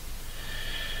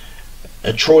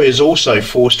 Troy is also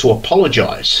forced to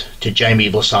apologise to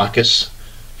Jamie Vlassakis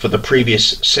for the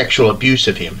previous sexual abuse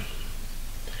of him.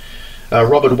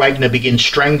 Robert Wagner begins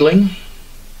strangling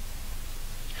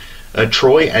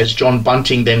Troy as John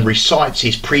Bunting then recites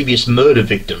his previous murder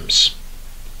victims.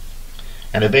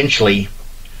 And eventually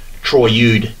Troy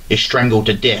Ude is strangled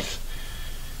to death.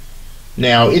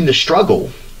 Now, in the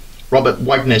struggle, Robert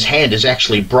Wagner's hand is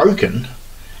actually broken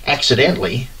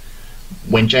accidentally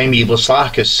when Jamie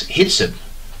Vlassakis hits him.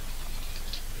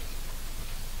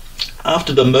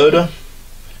 After the murder,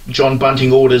 John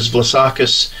Bunting orders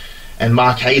Vlassakis and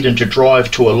Mark Haydon to drive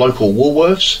to a local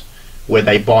Woolworths, where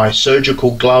they buy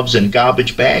surgical gloves and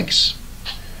garbage bags.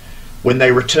 When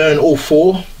they return, all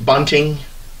four, Bunting,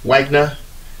 Wagner,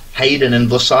 Haydon and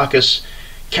Vlassakis,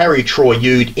 carry Troy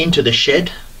Ude into the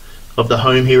shed of the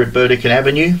home here at Burdekin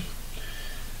Avenue,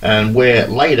 and where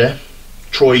later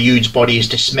Troy Ude's body is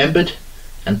dismembered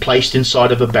and placed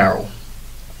inside of a barrel.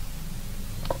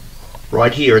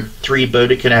 Right here at 3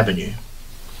 Burdekin Avenue.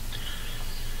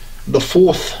 The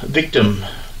fourth victim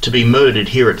to be murdered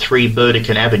here at 3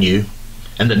 Burdekin Avenue,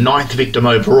 and the 9th victim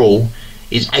overall,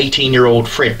 is 18-year-old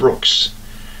Fred Brooks.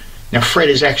 Now, Fred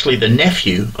is actually the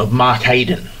nephew of Mark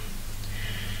Haydon.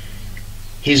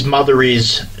 His mother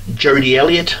is Jodie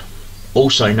Elliott,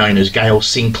 also known as Gail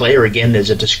Sinclair. Again, there's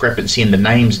a discrepancy in the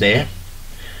names there.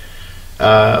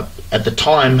 At the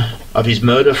time of his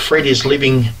murder, Fred is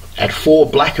living at 4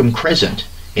 Blackham Crescent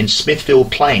in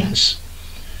Smithfield Plains,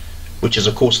 which is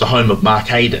of course the home of Mark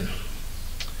Haydon.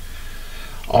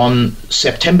 On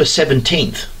September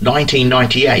 17th,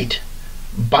 1998,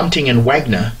 Bunting and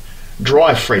Wagner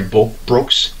drive Fred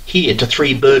Brooks here to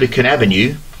 3 Burdekin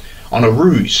Avenue on a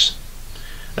ruse.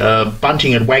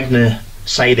 Bunting and Wagner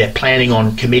say they're planning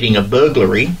on committing a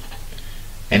burglary,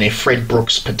 and if Fred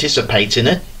Brooks participates in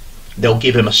it, they'll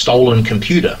give him a stolen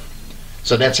computer.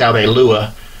 So that's how they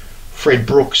lure Fred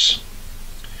Brooks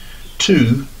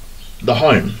to the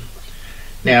home.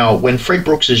 Now, when Fred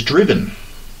Brooks is driven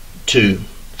to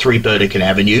 3 Burdekin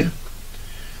Avenue,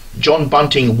 John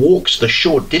Bunting walks the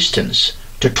short distance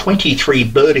to 23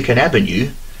 Burdekin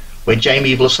Avenue, where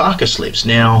Jamie Vlassakis lives.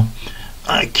 Now,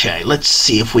 okay, let's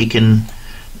see if we can...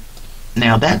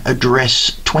 Now, that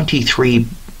address, 23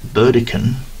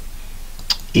 Burdekin,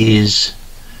 is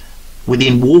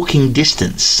within walking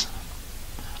distance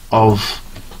of...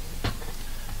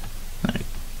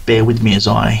 Bear with me as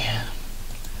I...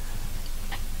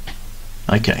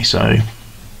 Okay, so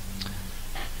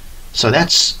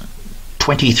that's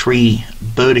 23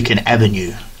 Burdekin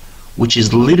Avenue, which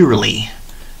is literally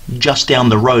just down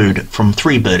the road from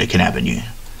 3 Burdekin Avenue,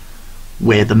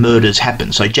 where the murders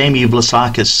happened. So Jamie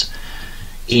Vlassakis,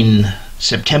 in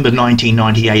September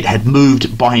 1998, had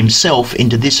moved by himself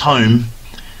into this home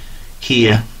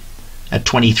here at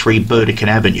 23 Burdekin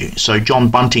Avenue. So John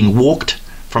Bunting walked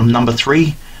from number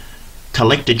 3,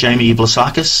 collected Jamie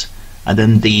Vlassakis, and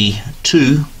then the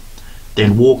two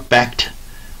then walked back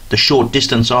the short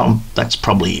distance on, that's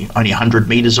probably only 100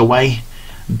 meters away,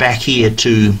 back here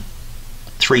to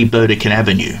 3 Burdekin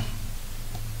Avenue,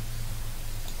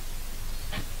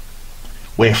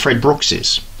 where Fred Brooks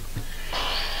is.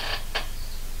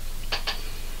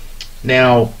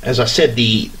 Now, as I said,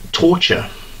 the torture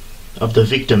of the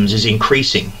victims is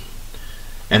increasing,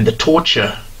 and the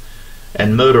torture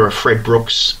and murder of Fred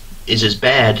Brooks is as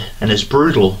bad and as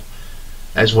brutal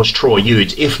as was Troy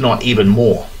Ude's, if not even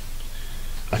more.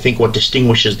 I think what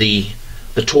distinguishes the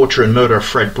torture and murder of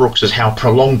Fred Brooks is how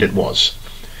prolonged it was.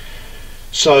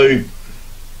 So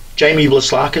Jamie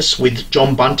Vlassakis with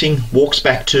John Bunting walks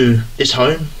back to this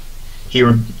home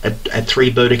here at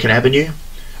 3 Burdekin Avenue,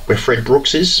 where Fred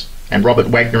Brooks is, and Robert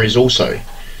Wagner is also.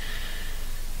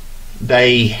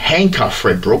 They handcuff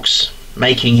Fred Brooks,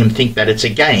 making him think that it's a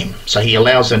game, so he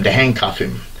allows them to handcuff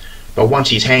him. But once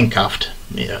he's handcuffed,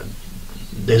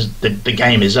 the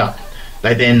game is up.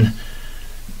 They then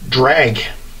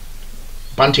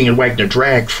Bunting and Wagner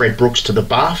drag Fred Brooks to the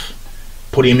bath,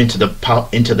 put him into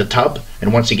the tub,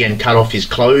 and once again cut off his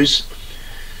clothes.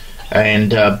 And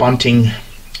Bunting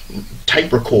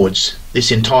tape records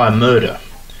this entire murder.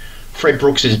 Fred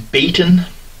Brooks is beaten.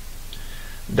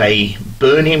 They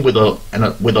burn him with a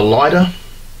lighter,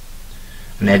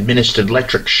 and they administered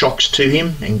electric shocks to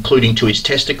him, including to his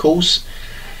testicles.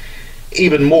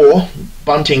 Even more,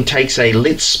 Bunting takes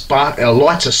lights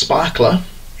a sparkler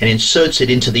and inserts it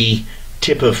into the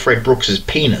tip of Fred Brooks's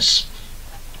penis.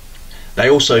 They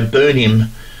also burn him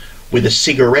with a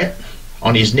cigarette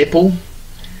on his nipple.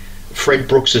 Fred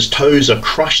Brooks's toes are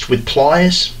crushed with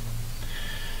pliers.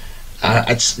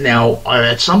 It's now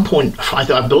at some point,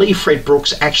 I believe Fred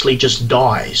Brooks actually just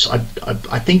dies.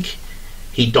 I think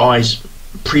he dies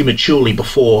prematurely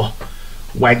before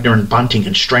Wagner and Bunting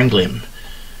can strangle him.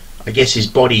 I guess his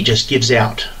body just gives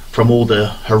out from all the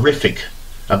horrific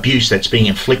abuse that's being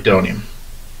inflicted on him.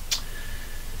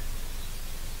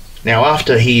 Now,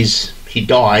 after he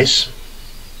dies,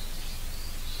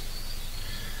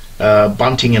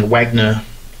 Bunting and Wagner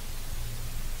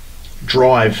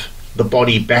drive the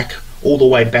body back all the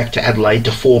way back to Adelaide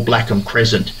to 4 Blackham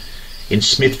Crescent in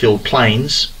Smithfield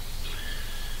Plains,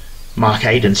 Mark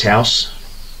Haydon's house,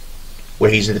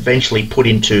 where he's eventually put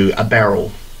into a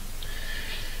barrel.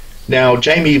 Now,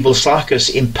 Jamie Vlassakis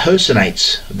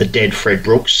impersonates the dead Fred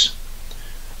Brooks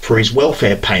for his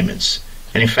welfare payments,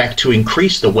 and in fact, to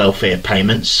increase the welfare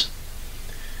payments,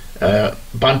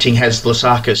 Bunting has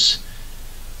Vlassakis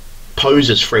pose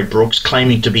as Fred Brooks,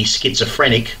 claiming to be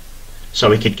schizophrenic,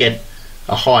 so he could get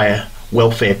a higher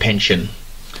welfare pension,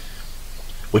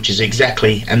 which is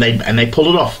exactly, and they pull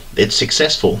it off. It's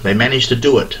successful. They managed to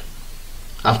do it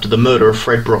after the murder of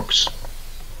Fred Brooks.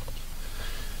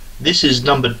 This is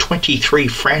number 23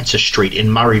 Francis Street in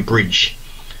Murray Bridge,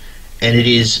 and it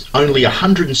is only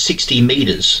 160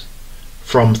 metres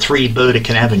from 3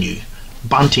 Burdekin Avenue,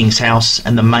 Bunting's house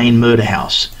and the main murder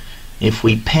house. If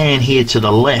we pan here to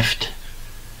the left,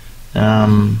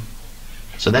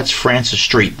 so that's Francis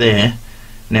Street there.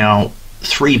 Now,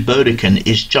 3 Burdekin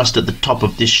is just at the top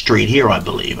of this street here, I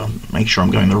believe. I'll make sure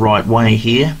I'm going the right way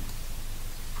here.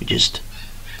 We just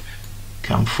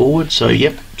come forward. So,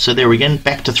 yep. So there again,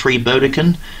 back to 3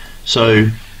 Burdekin. So,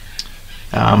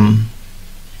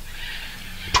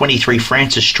 23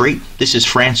 Francis Street. This is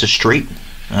Francis Street.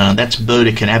 That's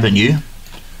Burdekin Avenue.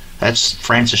 That's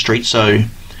Francis Street. So,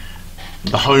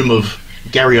 the home of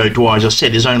Gary O'Dwyer, as I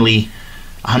said, is only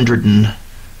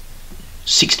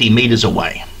 160 metres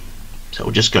away. So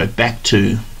we'll just go back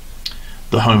to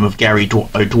the home of Gary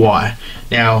O'Dwyer.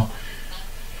 Now,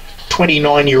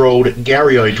 29-year-old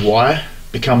Gary O'Dwyer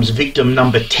becomes victim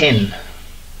number 10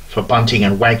 for Bunting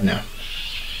and Wagner.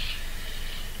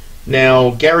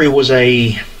 Now, Gary was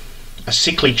a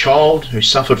sickly child who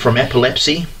suffered from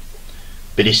epilepsy,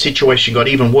 but his situation got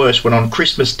even worse when on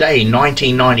Christmas Day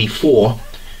 1994,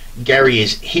 Gary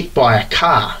is hit by a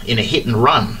car in a hit and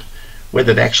run.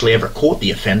 Whether they actually ever caught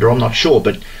the offender, I'm not sure,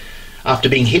 but after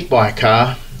being hit by a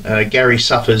car, Gary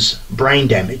suffers brain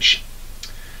damage.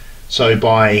 So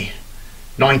by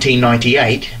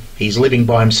 1998, he's living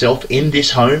by himself in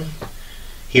this home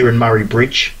here in Murray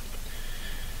Bridge.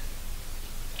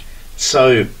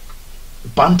 So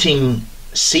Bunting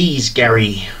sees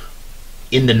Gary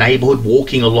in the neighbourhood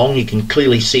walking along. You can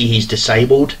clearly see he's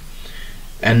disabled,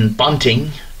 and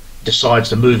Bunting decides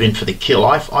to move in for the kill.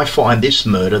 I find this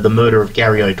murder, the murder of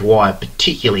Gary O'Dwyer,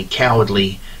 particularly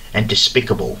cowardly and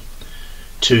despicable,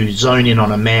 to zone in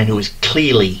on a man who is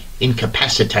clearly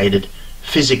incapacitated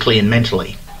physically and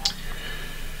mentally.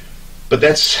 But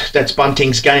that's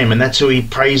Bunting's game, and that's who he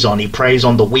preys on. He preys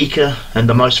on the weaker and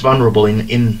the most vulnerable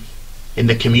in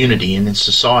the community and in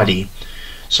society.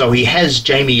 So he has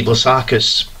Jamie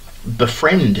Vlassakis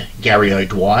befriend Gary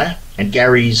O'Dwyer, and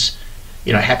Gary's,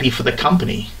 happy for the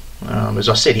company. As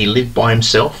I said, he lived by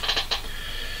himself,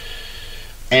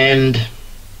 and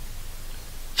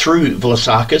through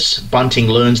Vlassakis, Bunting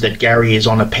learns that Gary is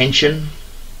on a pension,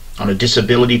 on a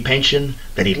disability pension,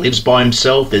 that he lives by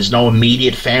himself. There's no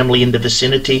immediate family in the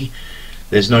vicinity,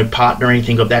 there's no partner or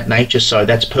anything of that nature, so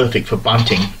that's perfect for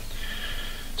Bunting.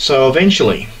 So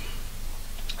eventually,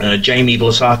 Jamie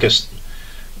Vlassakis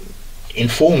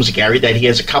informs Gary that he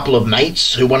has a couple of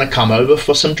mates who want to come over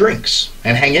for some drinks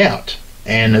and hang out.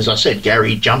 And as I said,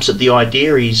 Gary jumps at the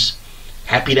idea. He's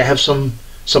happy to have some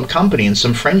company and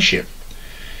some friendship.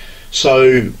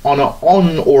 So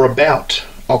on or about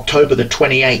October the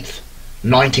 28th,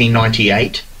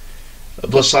 1998,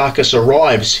 Vlassakis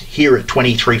arrives here at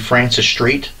 23 Francis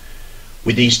Street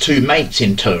with these 2 mates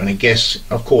in tow. And guess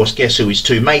who his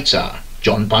 2 mates are?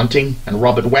 John Bunting and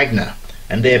Robert Wagner.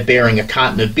 And they're bearing a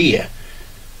carton of beer.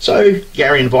 So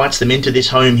Gary invites them into this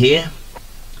home here.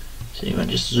 So you want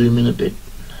to just zoom in a bit.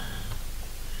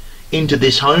 Into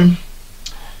this home.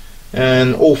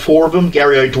 And all 4 of them,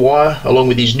 Gary O'Dwyer, along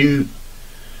with his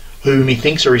whom he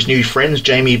thinks are his new friends,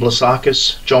 Jamie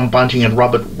Vlassakis, John Bunting and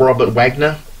Robert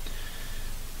Wagner,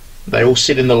 they all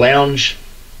sit in the lounge.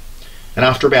 And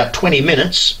after about 20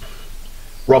 minutes,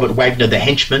 Robert Wagner, the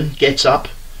henchman, gets up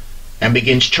and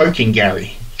begins choking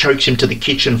Gary, chokes him to the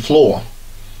kitchen floor.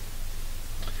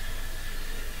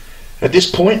 At this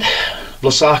point,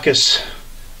 Vlassakis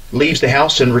leaves the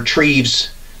house and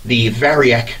retrieves the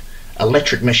Variac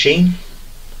electric machine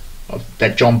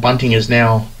that John Bunting has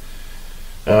now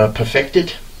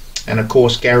perfected. And of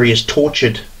course Gary is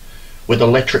tortured with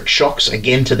electric shocks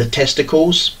again to the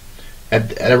testicles.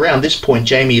 At around this point,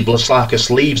 Jamie Vlassakis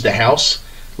leaves the house,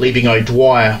 leaving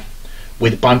O'Dwyer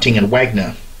with Bunting and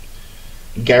Wagner.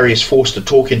 Gary is forced to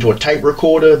talk into a tape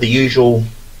recorder, the usual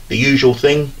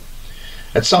thing.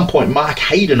 At some point, Mark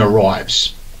Haydon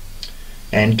arrives,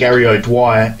 and Gary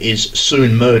O'Dwyer is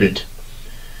soon murdered.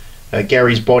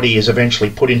 Gary's body is eventually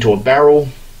put into a barrel.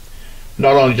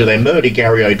 Not only do they murder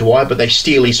Gary O'Dwyer, but they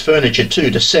steal his furniture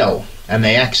too to sell, and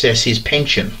they access his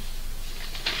pension.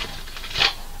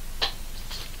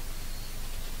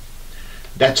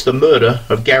 That's the murder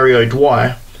of Gary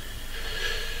O'Dwyer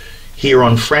here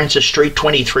on Francis Street,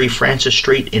 23 Francis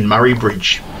Street in Murray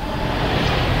Bridge.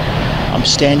 I'm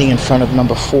standing in front of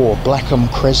number 4, Blackham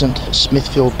Crescent,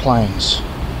 Smithfield Plains,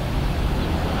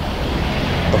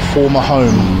 the former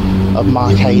home of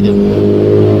Mark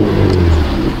Haydon.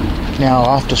 Now,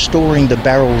 after storing the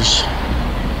barrels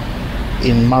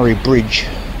in Murray Bridge,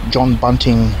 John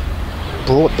Bunting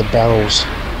brought the barrels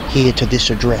here to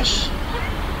this address.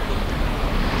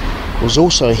 It was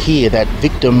also here that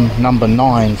victim number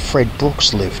 9, Fred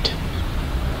Brooks, lived.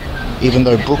 Even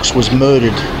though Brooks was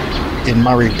murdered in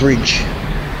Murray Bridge,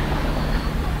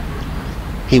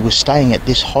 he was staying at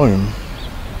this home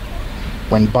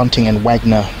when Bunting and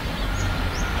Wagner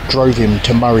drove him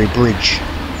to Murray Bridge.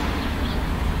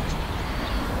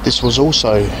 This was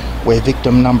also where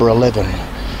victim number 11,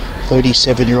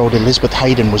 37-year-old Elizabeth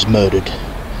Haydon, was murdered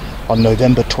on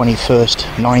November 21st,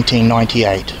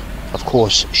 1998. Of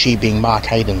course, she being Mark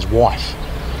Haydon's wife.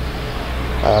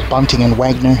 Bunting and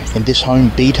Wagner in this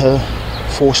home beat her,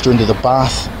 forced her into the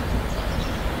bath,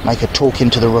 make her talk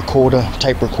into the recorder,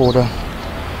 tape recorder,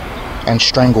 and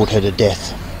strangled her to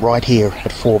death right here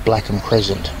at 4 Blackham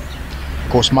Crescent.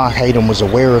 Of course, Mark Haydon was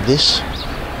aware of this.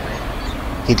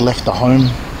 He'd left the home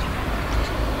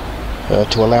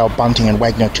to allow Bunting and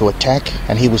Wagner to attack,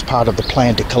 and he was part of the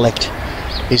plan to collect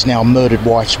his now murdered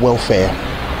wife's welfare.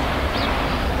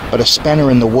 But a spanner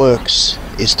in the works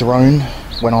is thrown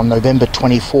when on November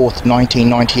 24th,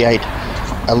 1998,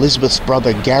 Elizabeth's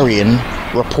brother Garion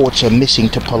reports her missing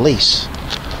to police.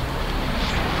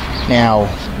 Now,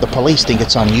 the police think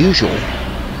it's unusual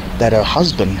that her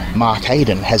husband, Mark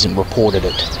Haydon, hasn't reported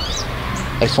it.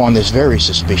 They find this very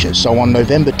suspicious. So on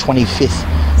November 25th,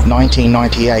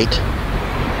 1998,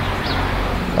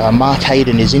 Mark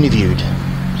Haydon is interviewed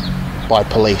by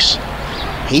police.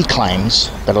 He claims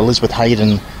that Elizabeth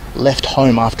Haydon left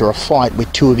home after a fight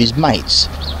with 2 of his mates,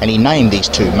 and he named these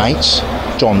 2 mates,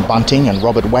 John Bunting and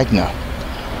Robert Wagner.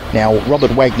 Now,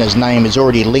 Robert Wagner's name is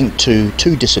already linked to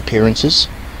 2 disappearances,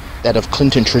 that of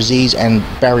Clinton Trezise and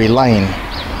Barry Lane.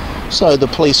 So the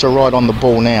police are right on the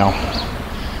ball now.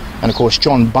 And of course,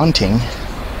 John Bunting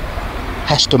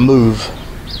has to move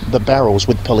the barrels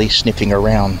with police sniffing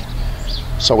around.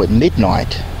 So at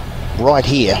midnight, right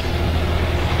here,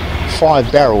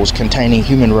 5 barrels containing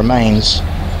human remains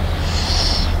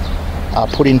are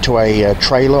put into a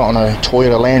trailer on a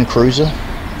Toyota Land Cruiser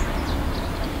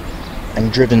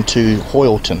and driven to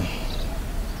Hoyleton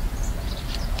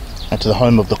and to the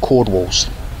home of the Cordwalls.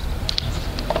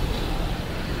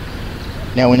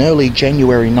 Now, in early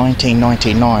January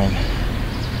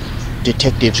 1999,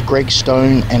 detectives Greg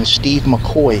Stone and Steve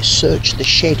McCoy searched the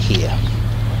shed here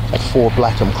at 4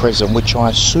 Blackham Crescent, which I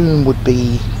assume would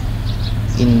be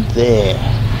in there.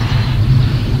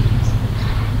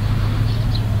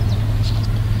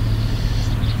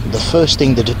 The first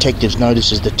thing the detectives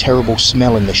notice is the terrible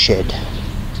smell in the shed,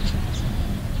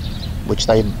 which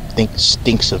they think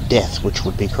stinks of death, which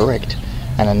would be correct.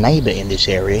 And a neighbour in this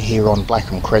area here on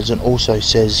Blackham Crescent also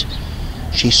says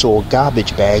she saw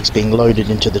garbage bags being loaded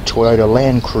into the Toyota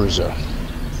Land Cruiser.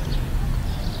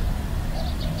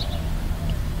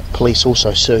 Police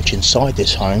also search inside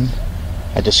this home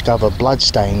and discover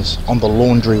bloodstains on the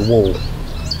laundry wall.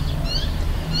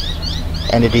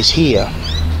 And it is here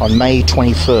on May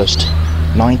 21st,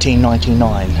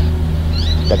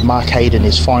 1999, that Mark Haydon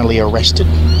is finally arrested,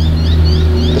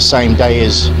 the same day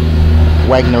as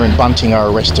Wagner and Bunting are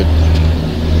arrested.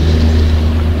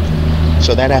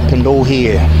 So that happened all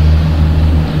here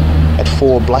at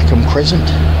 4 Blackham Crescent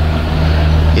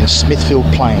in Smithfield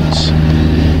Plains,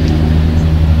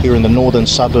 here in the northern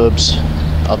suburbs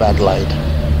of Adelaide,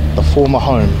 the former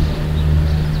home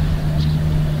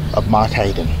of Mark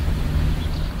Haydon.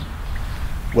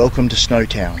 Welcome to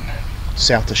Snowtown,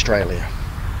 South Australia.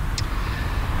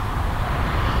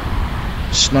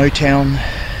 Snowtown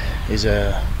is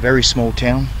a very small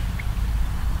town.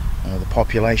 The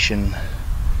population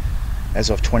as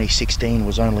of 2016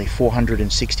 was only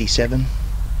 467.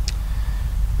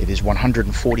 It is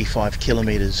 145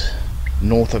 kilometres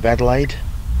north of Adelaide.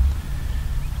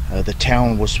 The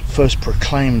town was first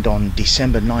proclaimed on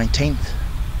December 19th,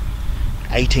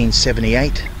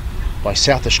 1878 by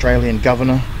South Australian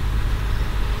Governor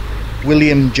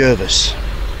William Jervis.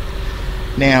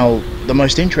 Now, the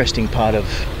most interesting part of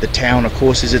the town, of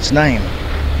course, is its name.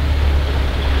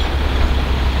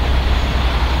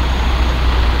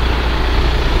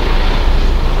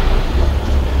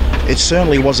 It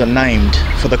certainly wasn't named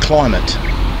for the climate.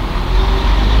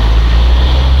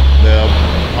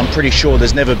 I'm pretty sure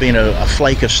there's never been a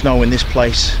flake of snow in this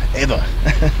place ever.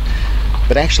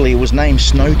 But actually it was named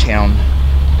Snowtown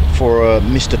for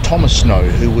Mr. Thomas Snow,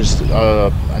 who was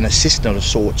an assistant of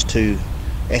sorts to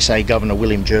SA Governor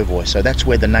William Jervis. So that's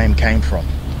where the name came from.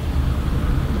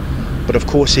 But of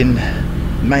course in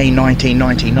May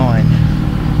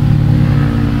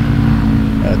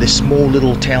 1999, this small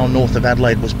little town north of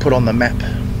Adelaide was put on the map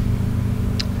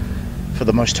for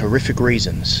the most horrific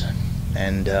reasons.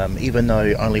 And even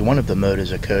though only one of the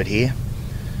murders occurred here,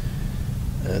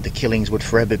 the killings would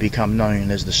forever become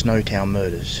known as the Snowtown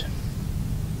murders,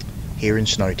 here in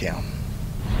Snowtown.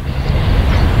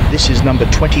 This is number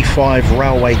 25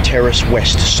 Railway Terrace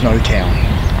West, Snowtown.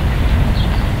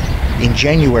 In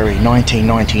January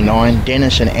 1999,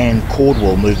 Dennis and Anne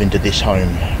Caldwell moved into this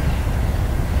home.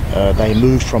 They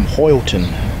moved from Hoyleton,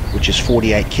 which is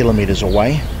 48 kilometres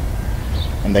away,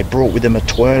 and they brought with them a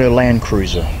Toyota Land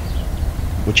Cruiser,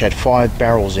 which had 5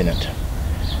 barrels in it.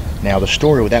 Now the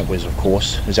story with that was, of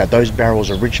course, is that those barrels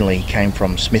originally came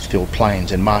from Smithfield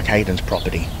Plains and Mark Haydon's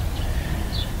property.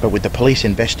 But with the police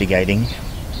investigating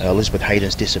Elizabeth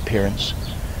Haydon's disappearance,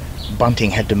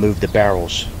 Bunting had to move the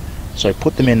barrels. So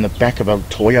put them in the back of a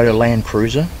Toyota Land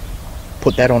Cruiser,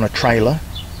 put that on a trailer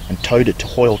and towed it to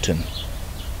Hoyleton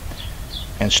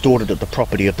and stored it at the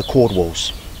property of the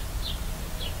Caldwells.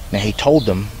 Now he told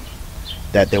them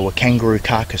that there were kangaroo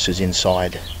carcasses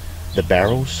inside the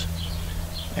barrels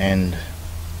and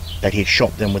that he'd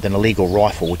shot them with an illegal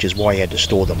rifle, which is why he had to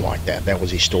store them like that. That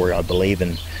was his story, I believe.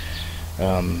 And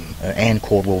Anne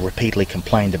Caldwell repeatedly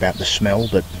complained about the smell,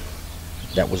 but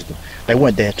they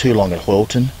weren't there too long at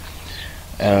Hoyleton.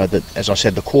 As I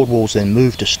said, the Caldwells then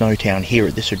moved to Snowtown here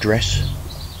at this address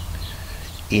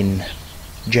in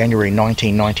January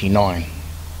 1999.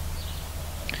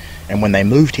 And when they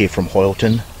moved here from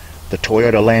Hoyleton, the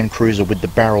Toyota Land Cruiser with the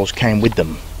barrels came with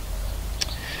them.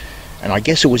 And I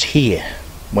guess it was here,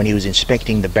 when he was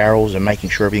inspecting the barrels and making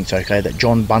sure everything's okay, that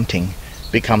John Bunting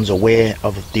becomes aware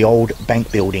of the old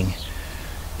bank building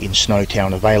in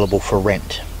Snowtown available for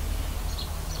rent.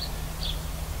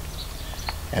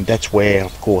 And that's where,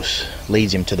 of course,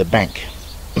 leads him to the bank.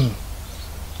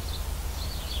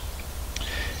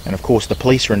 And of course the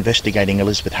police are investigating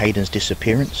Elizabeth Haydon's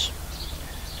disappearance,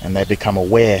 and they become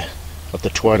aware of the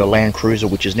Toyota Land Cruiser,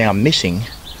 which is now missing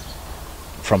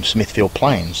from Smithfield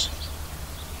Plains.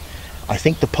 I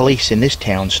think the police in this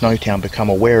town, Snowtown, become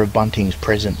aware of Bunting's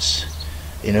presence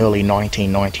in early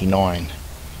 1999.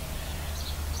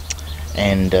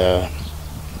 And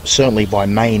certainly by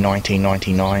May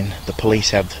 1999, the police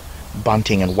have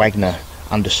Bunting and Wagner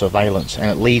under surveillance,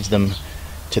 and it leads them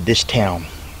to this town.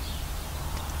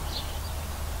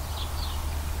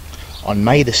 On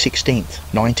May the 16th,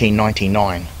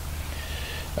 1999,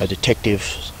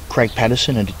 Detective Craig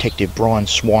Patterson and Detective Brian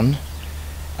Swan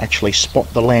actually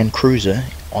spot the Land Cruiser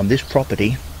on this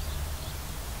property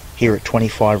here at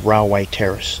 25 Railway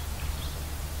Terrace.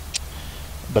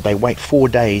 But they wait 4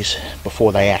 days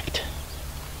before they act.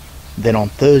 Then on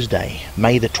Thursday,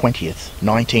 May the 20th,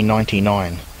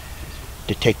 1999,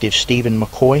 Detective Stephen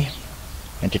McCoy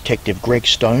and Detective Greg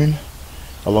Stone,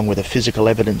 along with a physical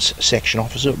evidence section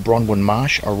officer, Bronwyn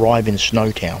Marsh, arrive in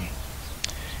Snowtown.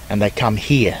 And they come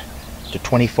here to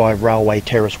 25 Railway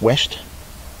Terrace West.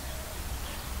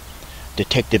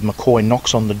 Detective McCoy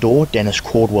knocks on the door. Dennis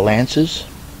Caldwell answers.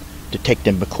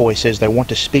 Detective McCoy says they want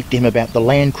to speak to him about the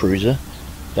Land Cruiser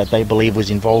that they believe was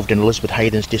involved in Elizabeth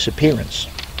Haydon's disappearance.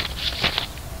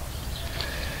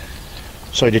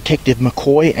 So Detective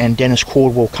McCoy and Dennis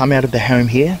Caldwell come out of the home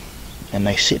here, and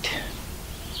they sit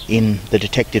in the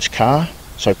detective's car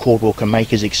so Caldwell can make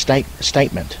his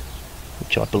statement,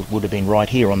 which I believe would have been right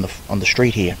here on the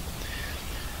street here.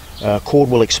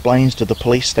 Caldwell explains to the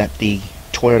police that the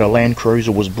Toyota Land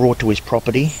Cruiser was brought to his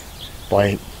property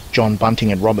by John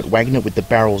Bunting and Robert Wagner with the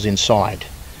barrels inside,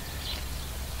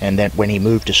 and that when he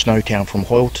moved to Snowtown from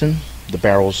Hoyleton, the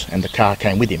barrels and the car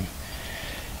came with him.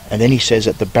 And then he says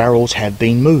that the barrels have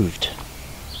been moved.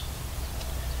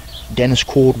 Dennis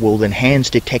Caldwell then hands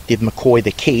Detective McCoy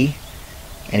the key,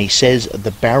 and he says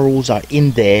the barrels are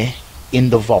in there in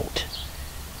the vault.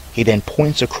 He then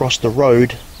points across the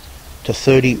road to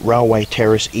 30 Railway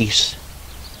Terrace East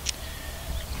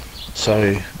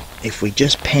So if we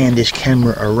just pan this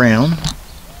camera around,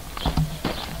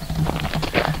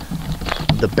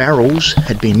 the barrels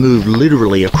had been moved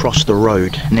literally across the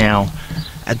road. Now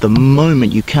at the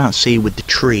moment you can't see with the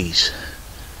trees,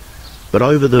 but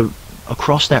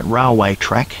across that railway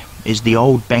track is the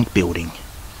old bank building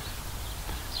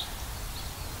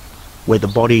where the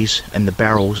bodies and the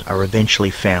barrels are eventually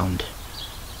found.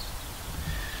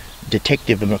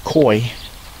 Detective McCoy,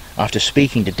 after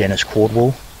speaking to Dennis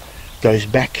Caldwell, goes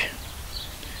back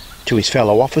to his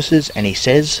fellow officers and he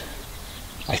says,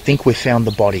 "I think we've found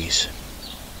the bodies."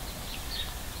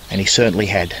 And he certainly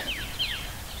had.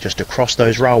 Just across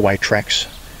those railway tracks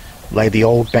lay the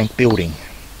old bank building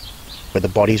where the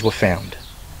bodies were found.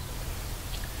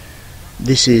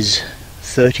 This is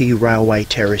 30 Railway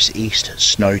Terrace East,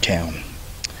 Snowtown,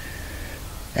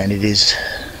 and it is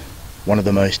one of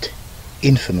the most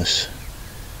infamous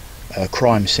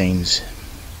crime scenes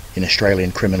in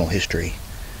Australian criminal history.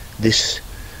 This,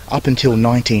 up until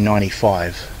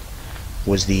 1995,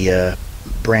 was the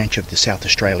branch of the South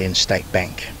Australian State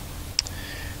Bank.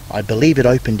 I believe it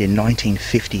opened in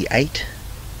 1958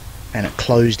 and it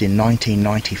closed in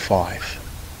 1995.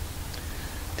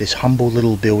 This humble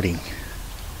little building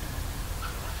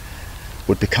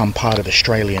would become part of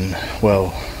Australian,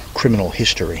 well, criminal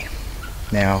history.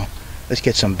 Now, let's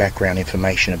get some background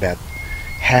information about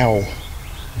how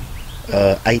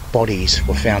 8 bodies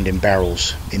were found in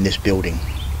barrels in this building.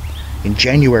 In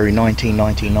January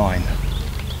 1999,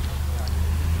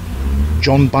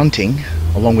 John Bunting,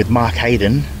 along with Mark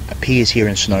Haydon, appears here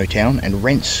in Snowtown and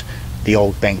rents the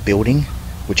old bank building,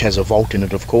 which has a vault in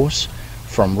it of course,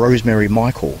 from Rosemary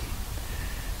Michael.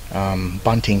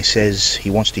 Bunting says he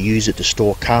wants to use it to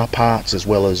store car parts as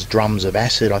well as drums of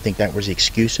acid. I think that was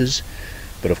excuses,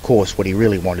 but of course what he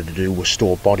really wanted to do was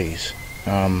store bodies.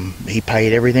 He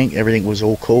paid everything was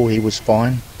all cool, he was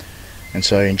fine. And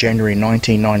so in January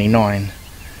 1999,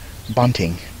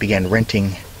 Bunting began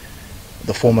renting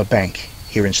the former bank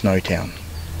here in Snowtown.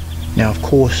 Now of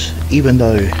course, even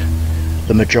though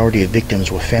the majority of victims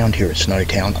were found here at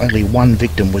Snowtown, only one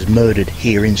victim was murdered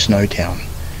here in Snowtown,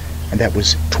 and that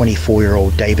was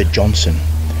 24-year-old David Johnson.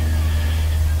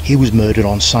 He was murdered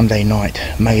on Sunday night,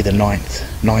 May the 9th,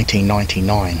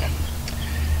 1999.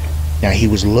 Now he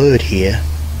was lured here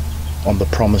on the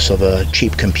promise of a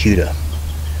cheap computer.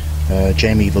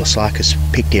 Jamie Vlassakis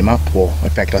picked him up, well in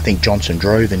fact I think Johnson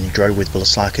drove, and he drove with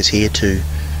Vlassakis here to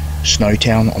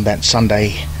Snowtown on that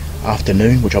Sunday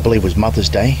afternoon, which I believe was Mother's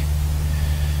Day.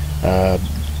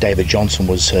 David Johnson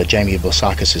was Jamie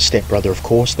Vlassakis' stepbrother of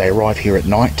course. They arrive here at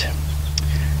night.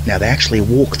 Now they actually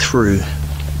walk through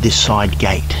this side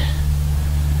gate.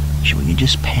 Should we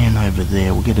just pan over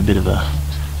there? We'll get a bit of a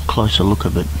closer look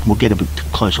of it. We'll get a bit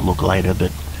closer look later,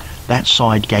 but that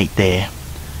side gate there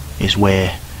is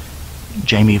where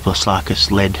Jamie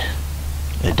Vlassakis led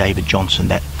David Johnson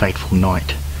that fateful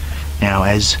night. Now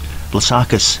as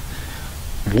Vlassakis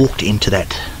walked into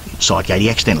that side gate, he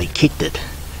accidentally kicked it,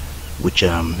 which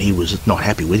he was not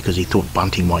happy with because he thought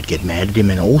Bunting might get mad at him,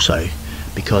 and also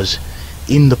because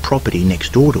in the property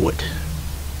next door to it,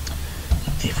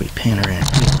 if we pan around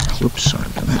here, whoops, sorry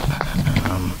about that,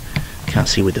 can't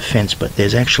see with the fence, but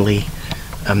there's actually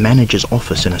a manager's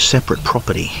office in a separate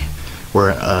property where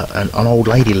an old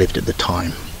lady lived at the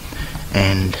time,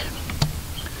 and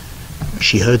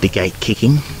she heard the gate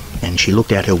kicking and she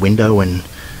looked out her window, and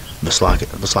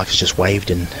Vlassakis just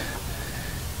waved and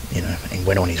and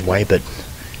went on his way, but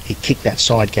he kicked that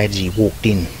side gate as he walked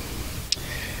in.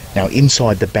 Now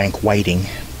inside the bank waiting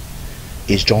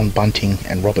is John Bunting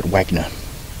and Robert Wagner.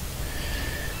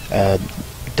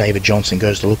 David Johnson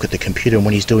goes to look at the computer, and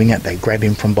when he's doing that they grab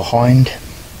him from behind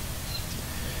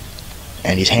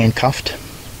and he's handcuffed,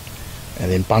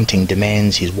 and then Bunting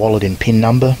demands his wallet and PIN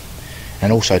number,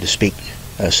 and also to speak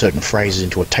certain phrases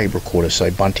into a tape recorder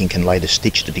so Bunting can later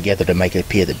stitch it together to make it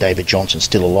appear that David Johnson's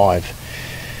still alive.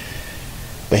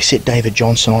 They set David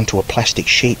Johnson onto a plastic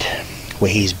sheet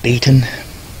where he's beaten.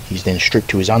 He's then stripped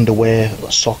to his underwear,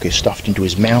 a sock is stuffed into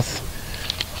his mouth.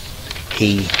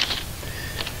 He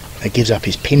gives up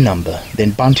his PIN number.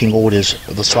 Then Bunting orders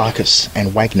Vlassakis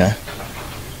and Wagner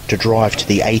to drive to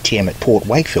the ATM at Port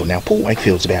Wakefield. Now Port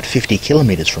Wakefield's about 50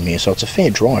 kilometres from here, so it's a fair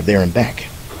drive there and back.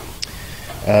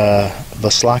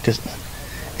 Vlassakis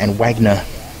and Wagner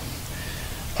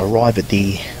arrive at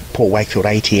the Port Wakefield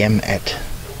ATM at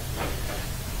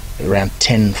around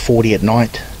 10:40 at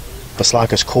night.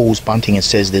 Vlassakis calls Bunting and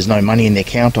says there's no money in the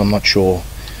account. I'm not sure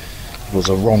if it was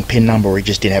a wrong PIN number or he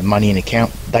just didn't have money in the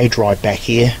account. They drive back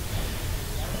here,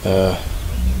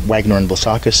 Wagner and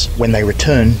Vlassakis. When they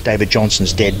return, David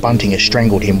Johnson's dead. Bunting has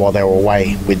strangled him while they were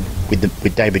away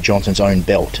with David Johnson's own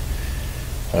belt.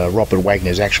 Robert Wagner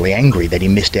is actually angry that he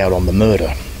missed out on the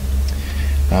murder.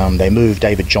 They move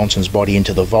David Johnson's body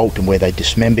into the vault, and where they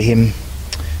dismember him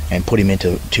and put him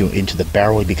into the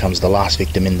barrel. He becomes the last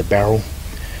victim in the barrel.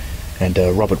 And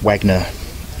Robert Wagner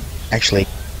actually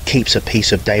keeps a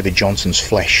piece of David Johnson's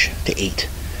flesh to eat.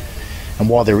 And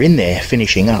while they're in there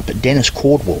finishing up, Dennis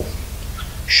Caldwell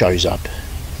shows up.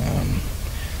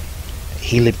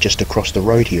 He lived just across the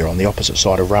road here on the opposite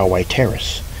side of Railway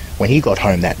Terrace. When he got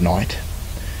home that night,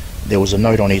 there was a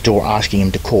note on his door asking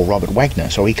him to call Robert Wagner.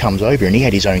 So he comes over, and he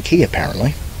had his own key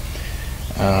apparently.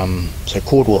 So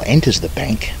Caldwell enters the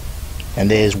bank,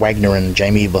 and there's Wagner and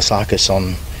Jamie Vlassakis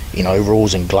in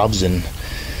overalls and gloves,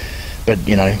 but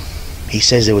you know, he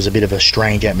says there was a bit of a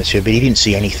strange atmosphere, but he didn't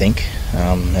see anything.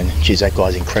 And geez, that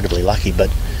guy's incredibly lucky. But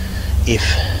if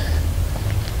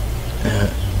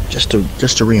just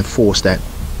to reinforce that,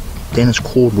 Dennis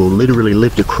Caldwell literally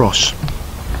lived across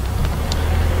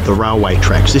the railway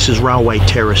tracks. This is Railway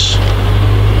Terrace.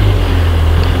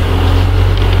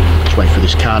 Let's wait for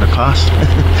this car to pass.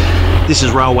 This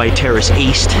is Railway Terrace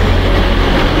East,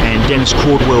 and Dennis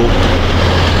Caldwell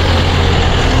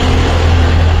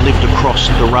lived across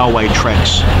the railway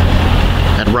tracks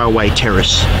at Railway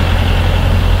Terrace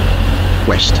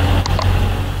West.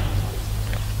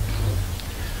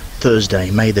 Thursday,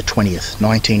 May the 20th,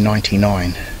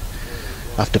 1999.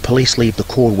 After police leave the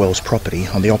Caldwell's property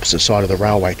on the opposite side of the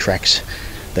railway tracks,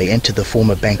 they enter the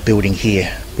former bank building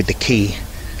here with the key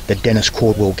that Dennis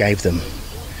Caldwell gave them.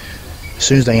 As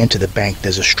soon as they enter the bank,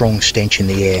 there's a strong stench in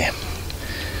the air,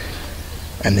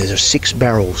 and there's 6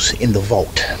 barrels in the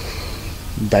vault.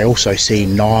 They also see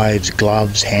knives,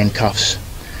 gloves, handcuffs.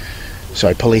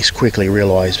 So police quickly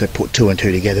realise, they put 2 and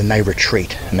 2 together, and they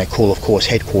retreat, and they call, of course,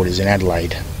 headquarters in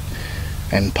Adelaide.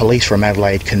 And police from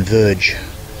Adelaide converge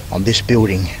on this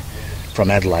building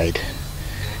from Adelaide.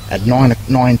 At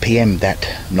 9 p.m. that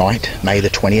night, May the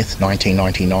 20th,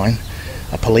 1999,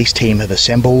 a police team have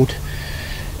assembled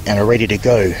and are ready to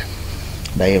go.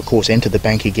 They, of course, enter the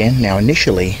bank again. Now,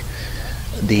 initially,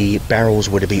 the barrels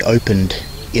were to be opened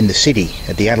in the city,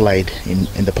 at the Adelaide,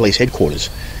 in the police headquarters.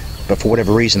 But for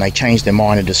whatever reason, they changed their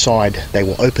mind and decide they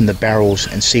will open the barrels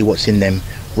and see what's in them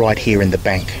right here in the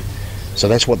bank. So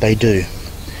that's what they do.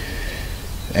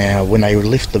 When they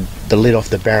lift the lid off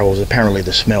the barrels, apparently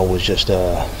the smell was just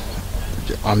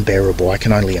unbearable. I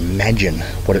can only imagine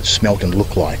what it smelt and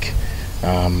looked like.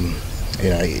 You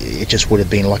know, it just would have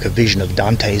been like a vision of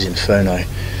Dante's Inferno.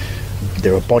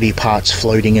 There are body parts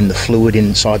floating in the fluid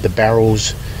inside the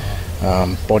barrels,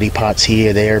 body parts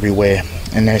here, there, everywhere.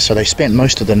 And so they spent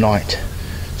most of the night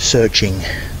searching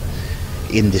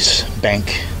in this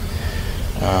bank.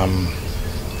 And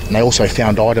they also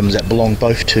found items that belonged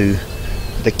both to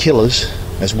the killers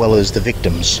as well as the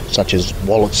victims, such as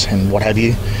wallets and what have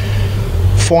you.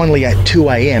 Finally, at 2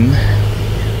 a.m,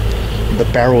 the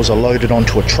barrels are loaded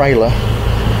onto a trailer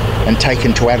and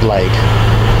taken to Adelaide.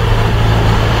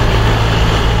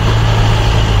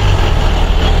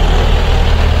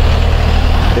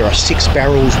 There are 6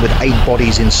 barrels with 8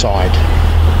 bodies inside.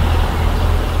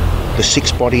 The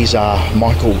 6 bodies are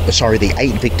the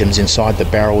 8 victims inside the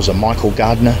barrels are Michael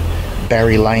Gardner,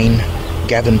 Barry Lane,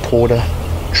 Gavin Porter,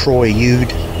 Troy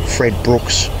Yude, Fred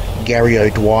Brooks, Gary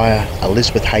O'Dwyer,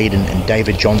 Elizabeth Haydon and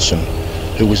David Johnson,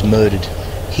 who was murdered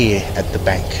here at the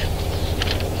bank.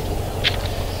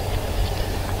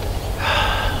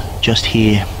 Just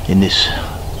here in this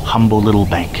humble little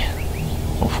bank,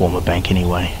 or former bank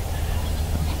anyway,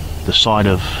 the site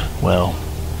of, well,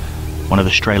 one of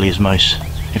Australia's most,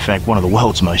 in fact one of the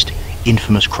world's most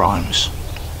infamous crimes,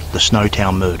 the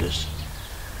Snowtown murders.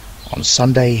 On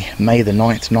Sunday, May the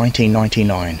 9th,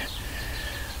 1999,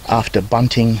 after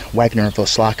Bunting, Wagner and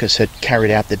Vlassakis had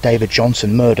carried out the David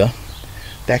Johnson murder,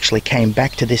 they actually came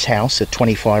back to this house at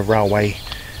 25 Railway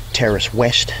Terrace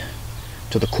West,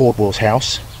 to the Caldwell's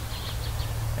house,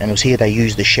 and it was here they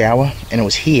used the shower, and it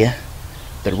was here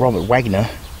that Robert Wagner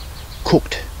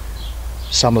cooked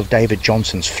some of David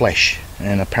Johnson's flesh,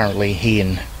 and apparently he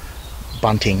and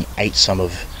Bunting ate some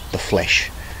of the flesh.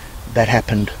 That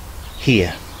happened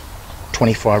here,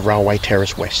 25 Railway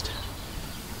Terrace West.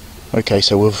 Okay,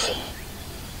 so we've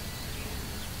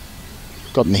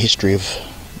gotten the history of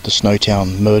the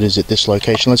Snowtown murders at this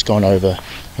location. Let's go on over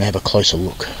and have a closer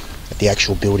look at the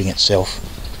actual building itself.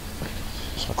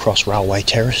 So across Railway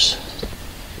Terrace.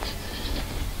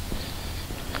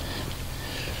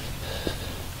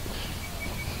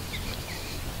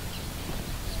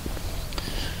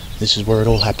 This is where it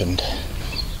all happened.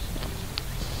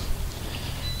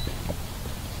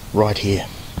 Right here.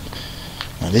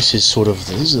 Now this is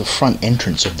the front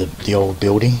entrance of the old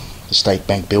building, the State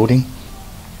Bank building.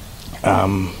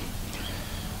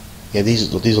 Yeah,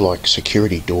 these are like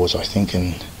security doors, I think,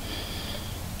 and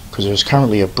because there's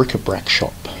currently a bric-a-brac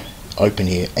shop open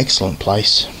here. Excellent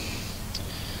place.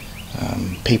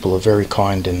 People are very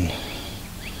kind and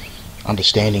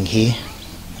understanding here.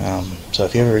 So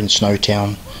if you're ever in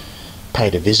Snowtown, pay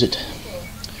it a visit.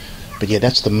 But yeah,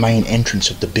 that's the main entrance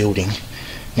of the building.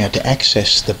 Now to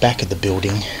access the back of the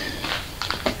building,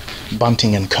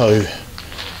 Bunting and Co,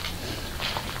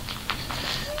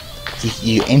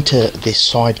 you enter this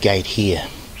side gate here.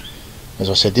 As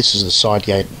I said, this is the side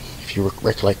gate, if you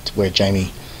recollect, where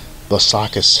Jamie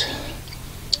Vlassakis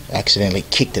accidentally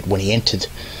kicked it when he entered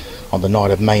on the night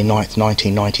of May 9th,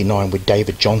 1999 with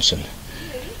David Johnson.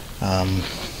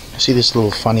 See this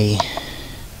little funny,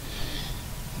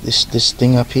 this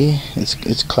thing up here?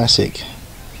 It's classic.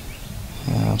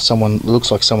 Someone,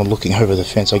 looks like someone looking over the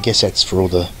fence. I guess that's for all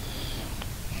the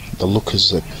lookers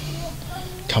that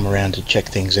come around to check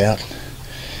things out.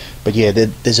 But yeah,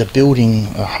 there's a building,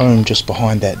 a home just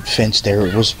behind that fence there.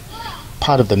 It was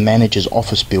part of the manager's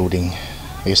office building.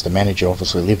 I guess the manager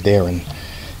obviously lived there, and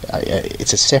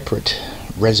it's a separate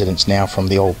residence now from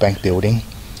the old bank building.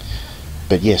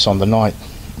 But yes, on the night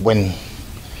when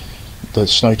the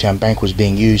Snowtown bank was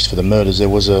being used for the murders, there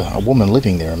was a woman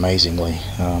living there, amazingly.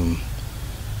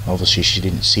 Obviously she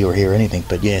didn't see or hear anything,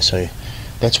 but yeah, so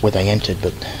that's where they entered.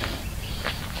 But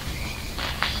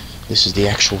this is the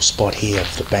actual spot here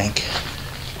of the bank.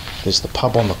 There's the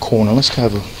pub on the corner. Let's go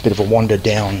have a bit of a wander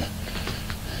down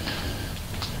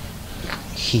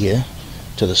here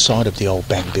to the side of the old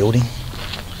bank building.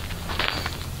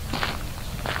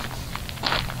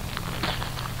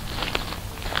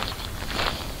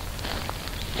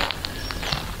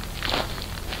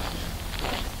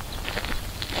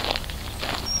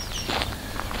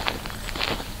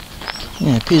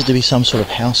 Yeah, it appears to be some sort of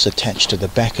house attached to the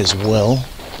back as well.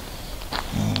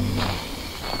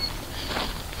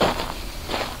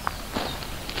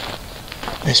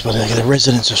 Yes, but the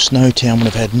residents of Snowtown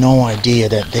would have had no idea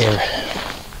that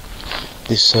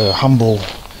this humble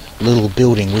little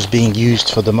building was being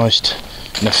used for the most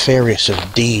nefarious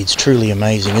of deeds. Truly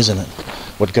amazing, isn't it?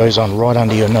 What goes on right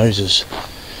under your noses.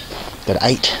 That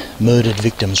 8 murdered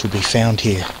victims would be found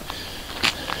here.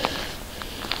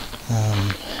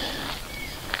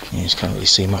 You just can't really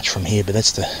see much from here, but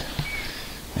that's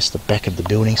the back of the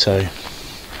building. So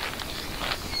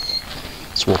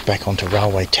let's walk back onto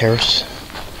Railway Terrace.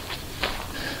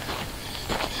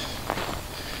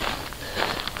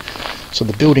 So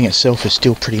the building itself is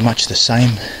still pretty much the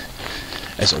same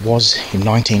as it was in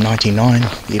 1999,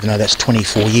 even though that's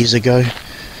 24 years ago.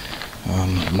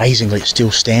 Amazingly, it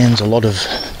still stands. A lot of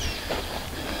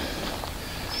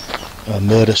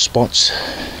murder spots.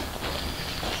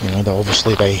 You know,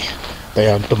 obviously they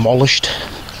are demolished,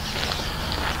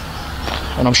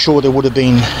 and I'm sure there would have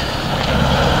been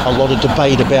a lot of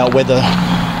debate about whether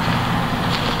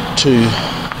to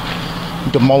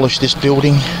demolish this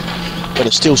building, but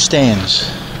it still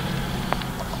stands.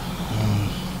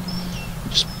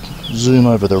 Just zoom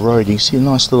over the road, you can see a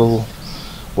nice little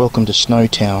welcome to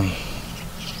Snowtown.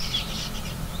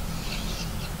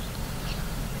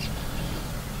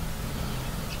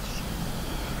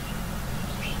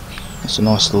 It's a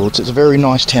nice little, it's a very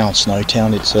nice town,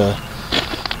 Snowtown. It's it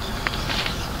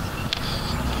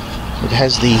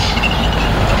has the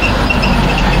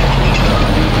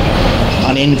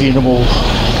unenviable,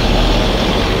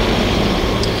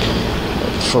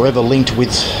 forever linked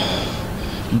with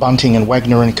Bunting and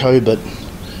Wagner and Co, but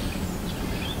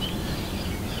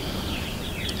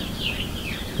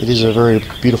it is a very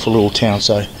beautiful little town.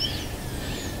 So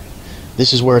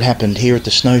this is where it happened, here at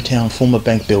the Snowtown former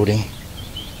bank building,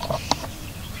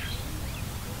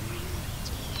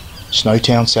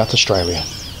 Snowtown, South Australia.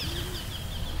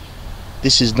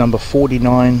 This is number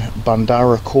 49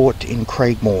 Bundara Court in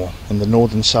Craigmore, in the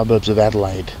northern suburbs of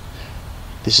Adelaide.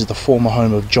 This is the former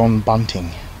home of John Bunting.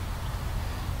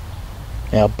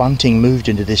 Now, Bunting moved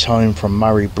into this home from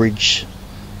Murray Bridge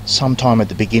sometime at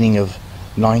the beginning of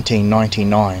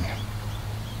 1999,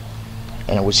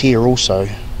 and it was here also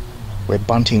where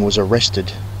Bunting was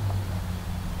arrested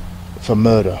for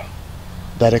murder.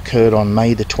 That occurred on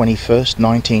May the 21st,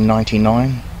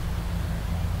 1999.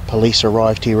 Police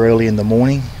arrived here early in the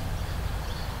morning.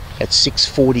 At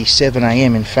 6:47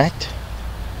 AM, in fact,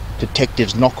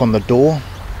 detectives knock on the door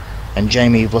and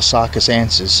Jamie Vlassakis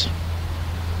answers.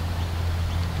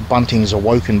 Bunting's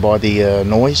awoken by the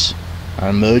noise and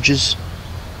emerges,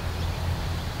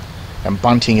 and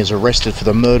Bunting is arrested for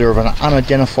the murder of an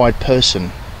unidentified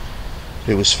person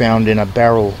who was found in a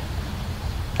barrel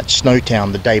at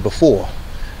Snowtown the day before,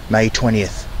 May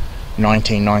 20th,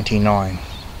 1999.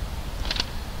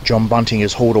 John Bunting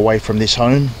is hauled away from this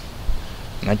home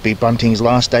That'd be Bunting's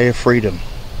last day of freedom.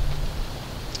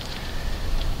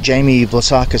 Jamie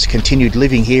Vlassakis continued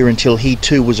living here until he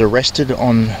too was arrested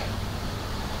on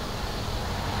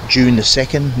June the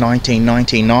 2nd,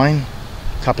 1999,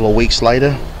 a couple of weeks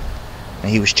later,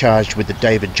 and he was charged with the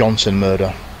David Johnson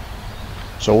murder.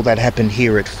 So all that happened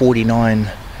here at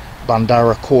 49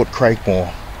 Bundarra Court,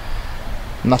 Craigmore.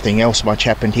 Nothing else much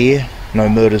happened here, no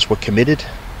murders were committed,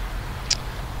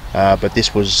 but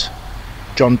this was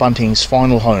John Bunting's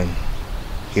final home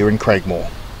here in Craigmore.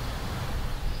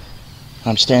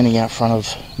 I'm standing out front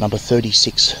of number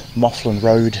 36 Mofflin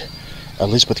Road,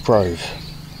 Elizabeth Grove,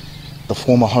 the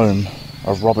former home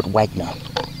of Robert Wagner.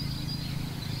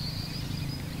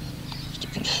 Just to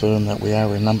confirm that we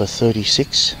are in number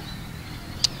 36.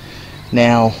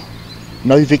 Now,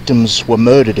 no victims were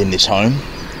murdered in this home,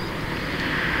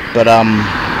 but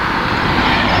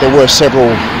there were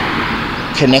several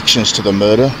connections to the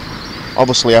murder.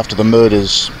 Obviously, after the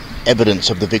murders,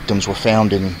 evidence of the victims were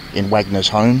found in Wagner's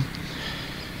home.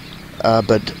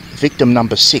 But victim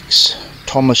number 6,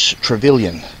 Thomas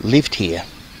Trevelyan, lived here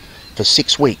for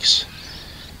 6 weeks.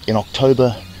 In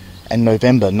October and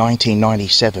November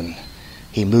 1997,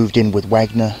 he moved in with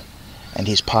Wagner and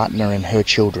his partner and her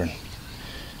children.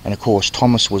 And of course,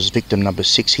 Thomas was victim number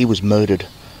 6. He was murdered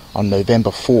on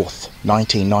November 4th,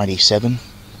 1997,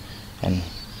 and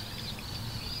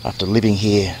after living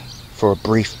here for a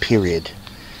brief period.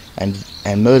 And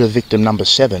murder victim number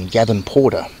 7, Gavin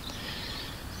Porter,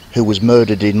 who was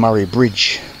murdered in Murray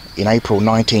Bridge in April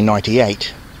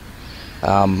 1998.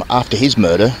 After his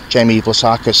murder, Jamie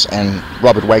Vlassakis and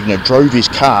Robert Wagner drove his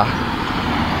car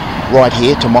right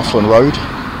here to Mofflin Road,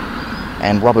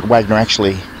 and Robert Wagner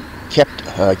actually kept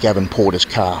Gavin Porter's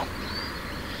car.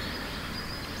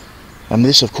 And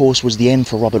this, of course, was the end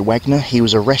for Robert Wagner. He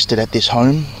was arrested at this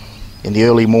home in the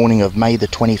early morning of May the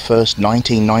 21st,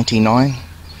 1999,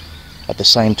 at the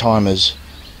same time as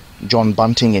John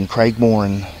Bunting in Craigmore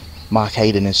and Mark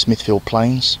Haydon in Smithfield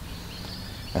Plains.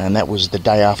 And that was the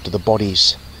day after the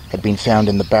bodies had been found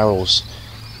in the barrels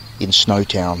in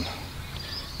Snowtown.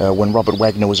 When Robert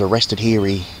Wagner was arrested here,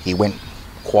 he went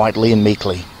quietly and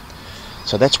meekly.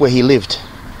 So that's where he lived.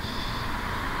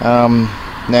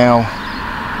 Now,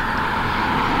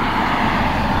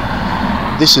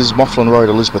 this is Mofflin Road,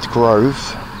 Elizabeth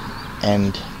Grove,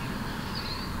 and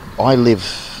I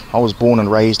was born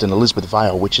and raised in Elizabeth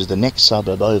Vale, which is the next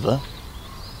suburb over,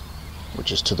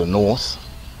 which is to the north.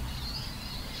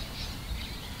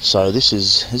 So this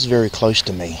is very close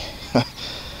to me.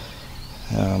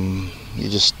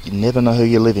 You never know who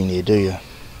you're living near, do you?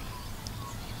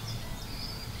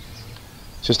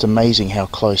 It's just amazing how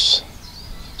close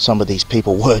some of these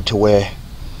people were to where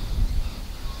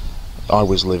I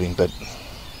was living. But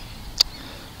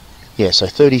yeah, so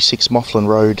 36 Mofflin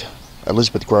Road,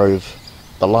 Elizabeth Grove,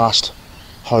 the last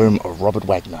home of Robert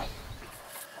Wagner.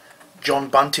 John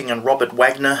Bunting and Robert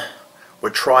Wagner were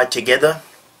tried together,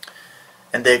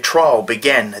 and their trial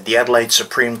began at the Adelaide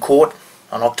Supreme Court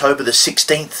on October the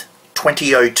 16th,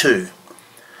 2002.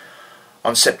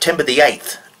 On September the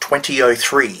 8th,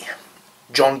 2003,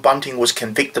 John Bunting was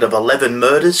convicted of 11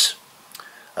 murders,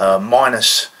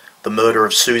 minus the murder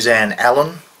of Suzanne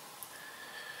Allen,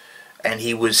 and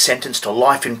he was sentenced to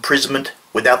life imprisonment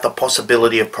without the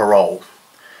possibility of parole.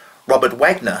 Robert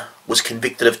Wagner was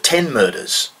convicted of 10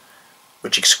 murders,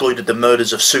 which excluded the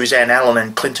murders of Suzanne Allen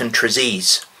and Clinton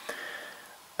Trezise.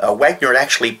 Wagner had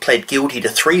actually pled guilty to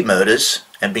 3 murders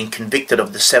and been convicted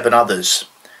of the 7 others.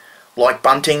 Like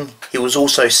Bunting, he was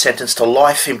also sentenced to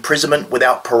life imprisonment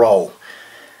without parole.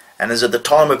 And as at the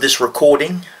time of this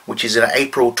recording, which is in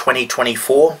April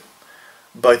 2024,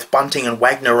 both Bunting and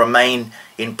Wagner remain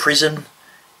in prison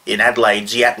in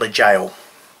Adelaide's Yatala Jail.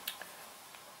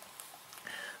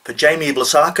 For Jamie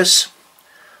Vlassakis,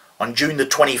 on June the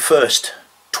 21st,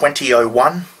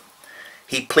 2001,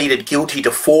 he pleaded guilty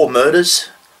to 4 murders,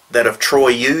 that of Troy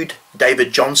Yude,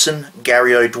 David Johnson,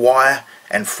 Gary O'Dwyer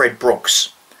and Fred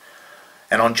Brooks.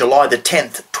 And on July the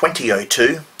 10th,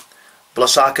 2002,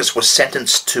 Vlassakis was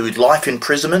sentenced to life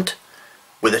imprisonment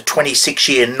with a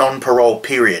 26-year non-parole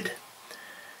period.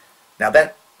 Now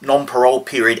that non-parole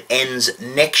period ends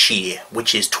next year,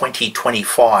 which is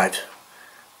 2025.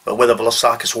 But whether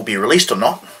Vlassakis will be released or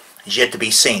not is yet to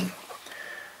be seen.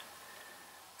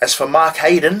 As for Mark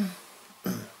Haydon,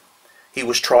 he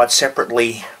was tried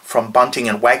separately from Bunting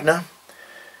and Wagner.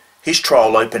 His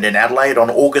trial opened in Adelaide on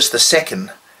August the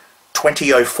 2nd,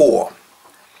 2004.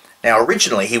 Now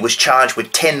originally he was charged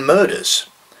with 10 murders,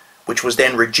 which was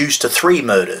then reduced to 3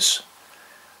 murders.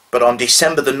 But on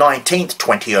December the 19th,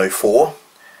 2004,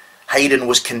 Haydon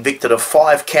was convicted of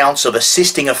 5 counts of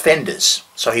assisting offenders,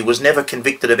 so he was never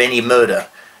convicted of any murder,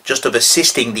 just of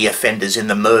assisting the offenders in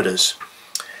the murders.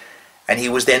 And he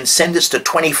was then sentenced to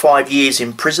 25 years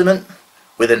imprisonment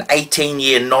with an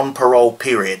 18-year non-parole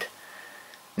period.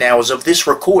 Now, as of this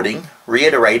recording,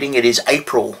 reiterating it is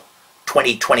April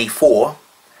 2024,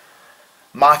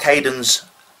 Mark Haydon's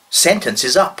sentence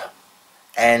is up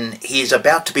and he is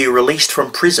about to be released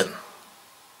from prison.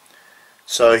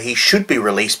 So he should be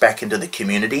released back into the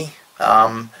community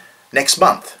next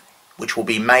month, which will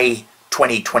be May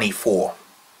 2024.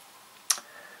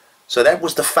 So that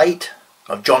was the fate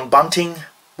of John Bunting,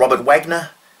 Robert Wagner,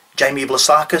 Jamie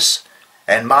Vlassakis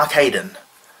and Mark Haydon,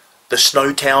 the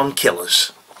Snowtown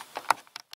Killers.